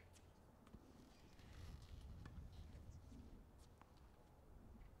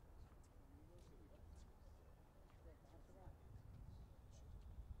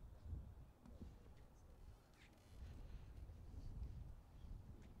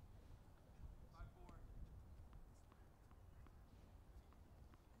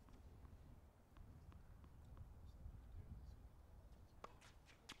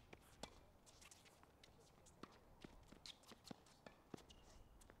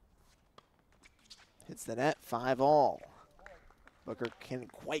 Hits the net, 5-all. Booker can't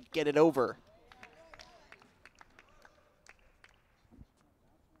quite get it over.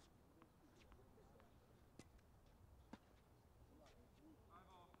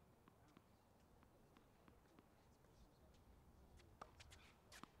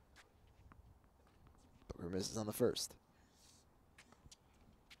 Booker misses on the first.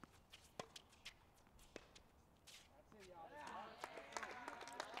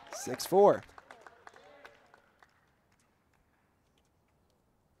 Six-4.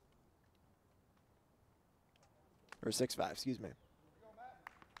 Or 6-5, excuse me.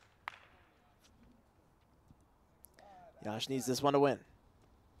 Yash needs this one to win.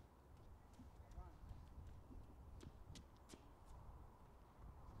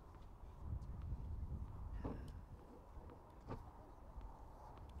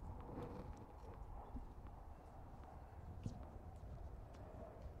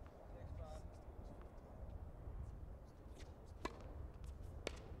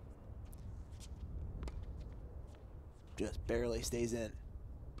 Just barely stays in.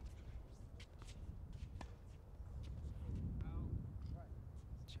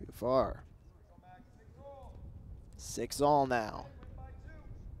 Too far. 6-all now.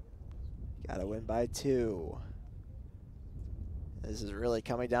 Gotta win by 2. This is really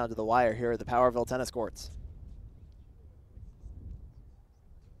coming down to the wire here at the Powerville Tennis Courts.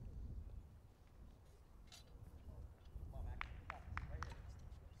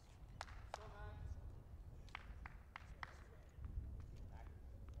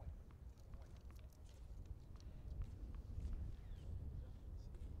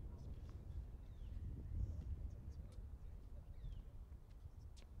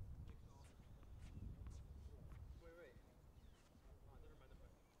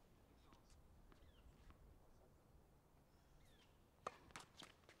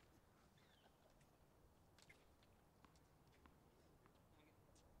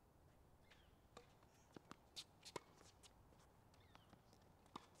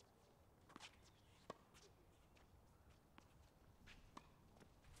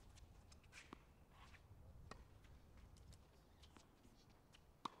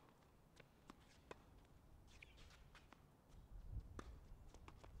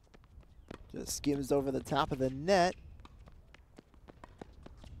 Just skims over the top of the net.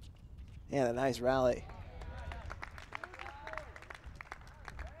 And a nice rally.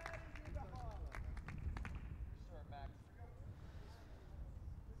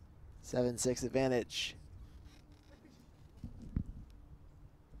 Seven-6 advantage.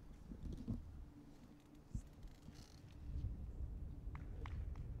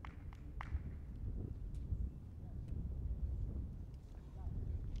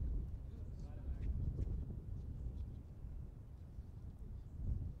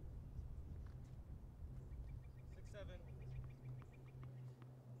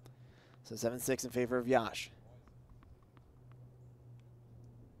 So 7-6 in favor of Yash.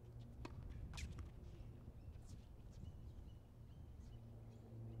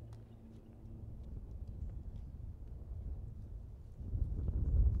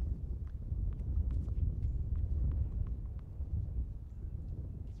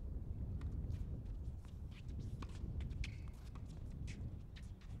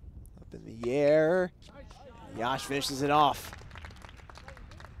 Up in the air. Yash finishes it off.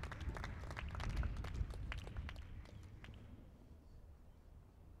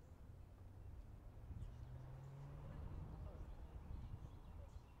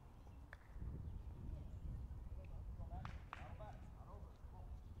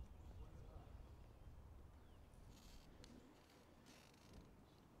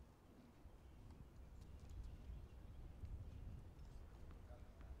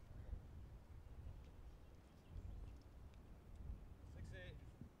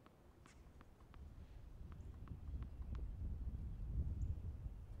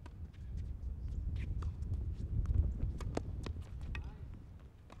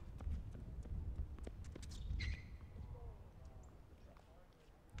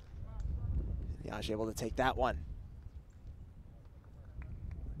 Yash able to take that one.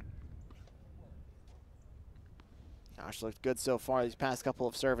 Yash looked good so far these past couple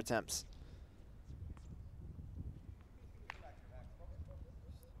of serve attempts.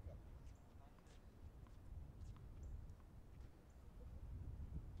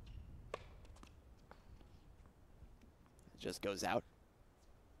 It just goes out.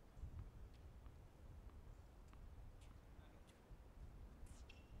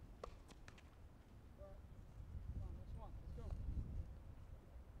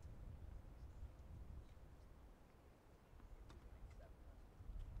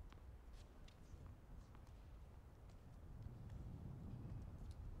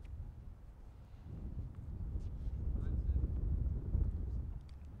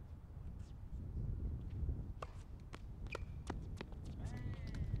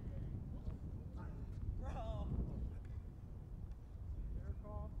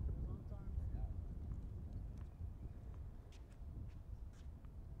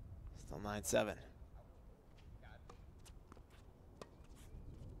 Still 9-7.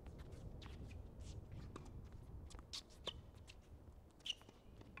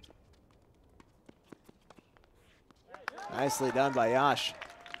 Nicely done by Yash.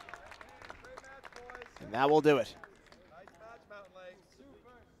 And that will do it.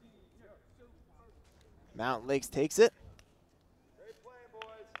 Mountain Lakes takes it.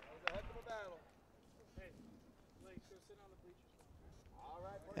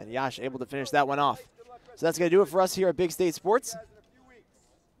 And Yash able to finish that one off. So that's going to do it for us here at Big State Sports.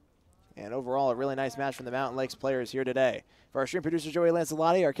 And overall, a really nice match from the Mountain Lakes players here today. For our stream producer, Joey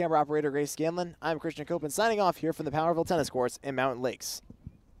Lancelotti, our camera operator, Grace Scanlon, I'm Christian Copen signing off here from the Powerville Tennis Courts in Mountain Lakes.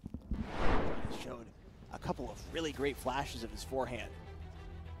 Showed a couple of really great flashes of his forehand.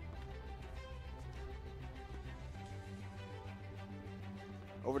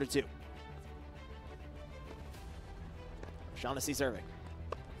 Over to 2. Shaughnessy serving.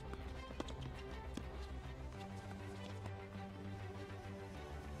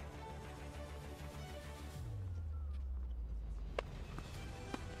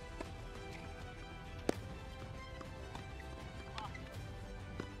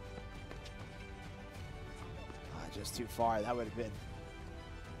 Just too far. That would have been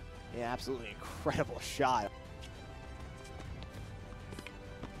an absolutely incredible shot.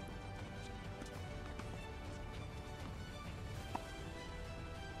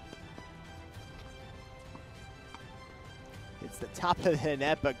 It's the top of the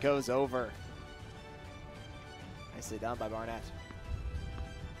net, but goes over. Nicely done by Barnett.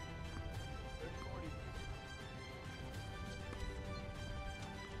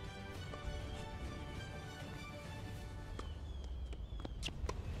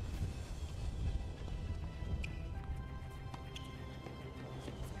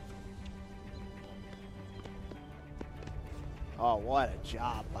 Oh, what a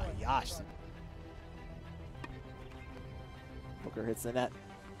job by Yash. Booker hits the net.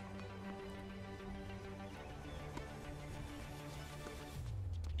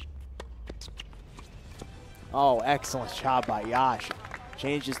 Oh, excellent job by Yash.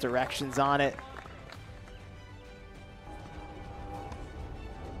 Changes directions on it.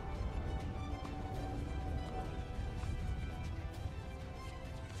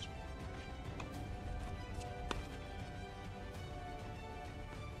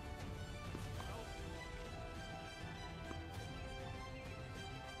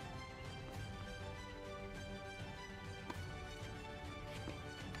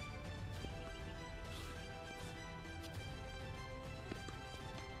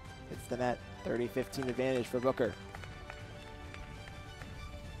 Hits the net. 30-15 advantage for Booker.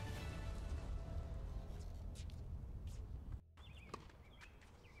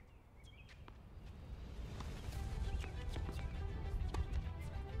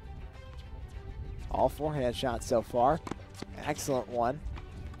 All forehand shots so far. Excellent one.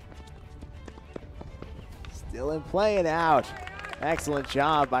 Still in play and out. Excellent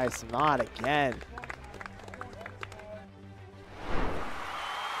job by Samad again.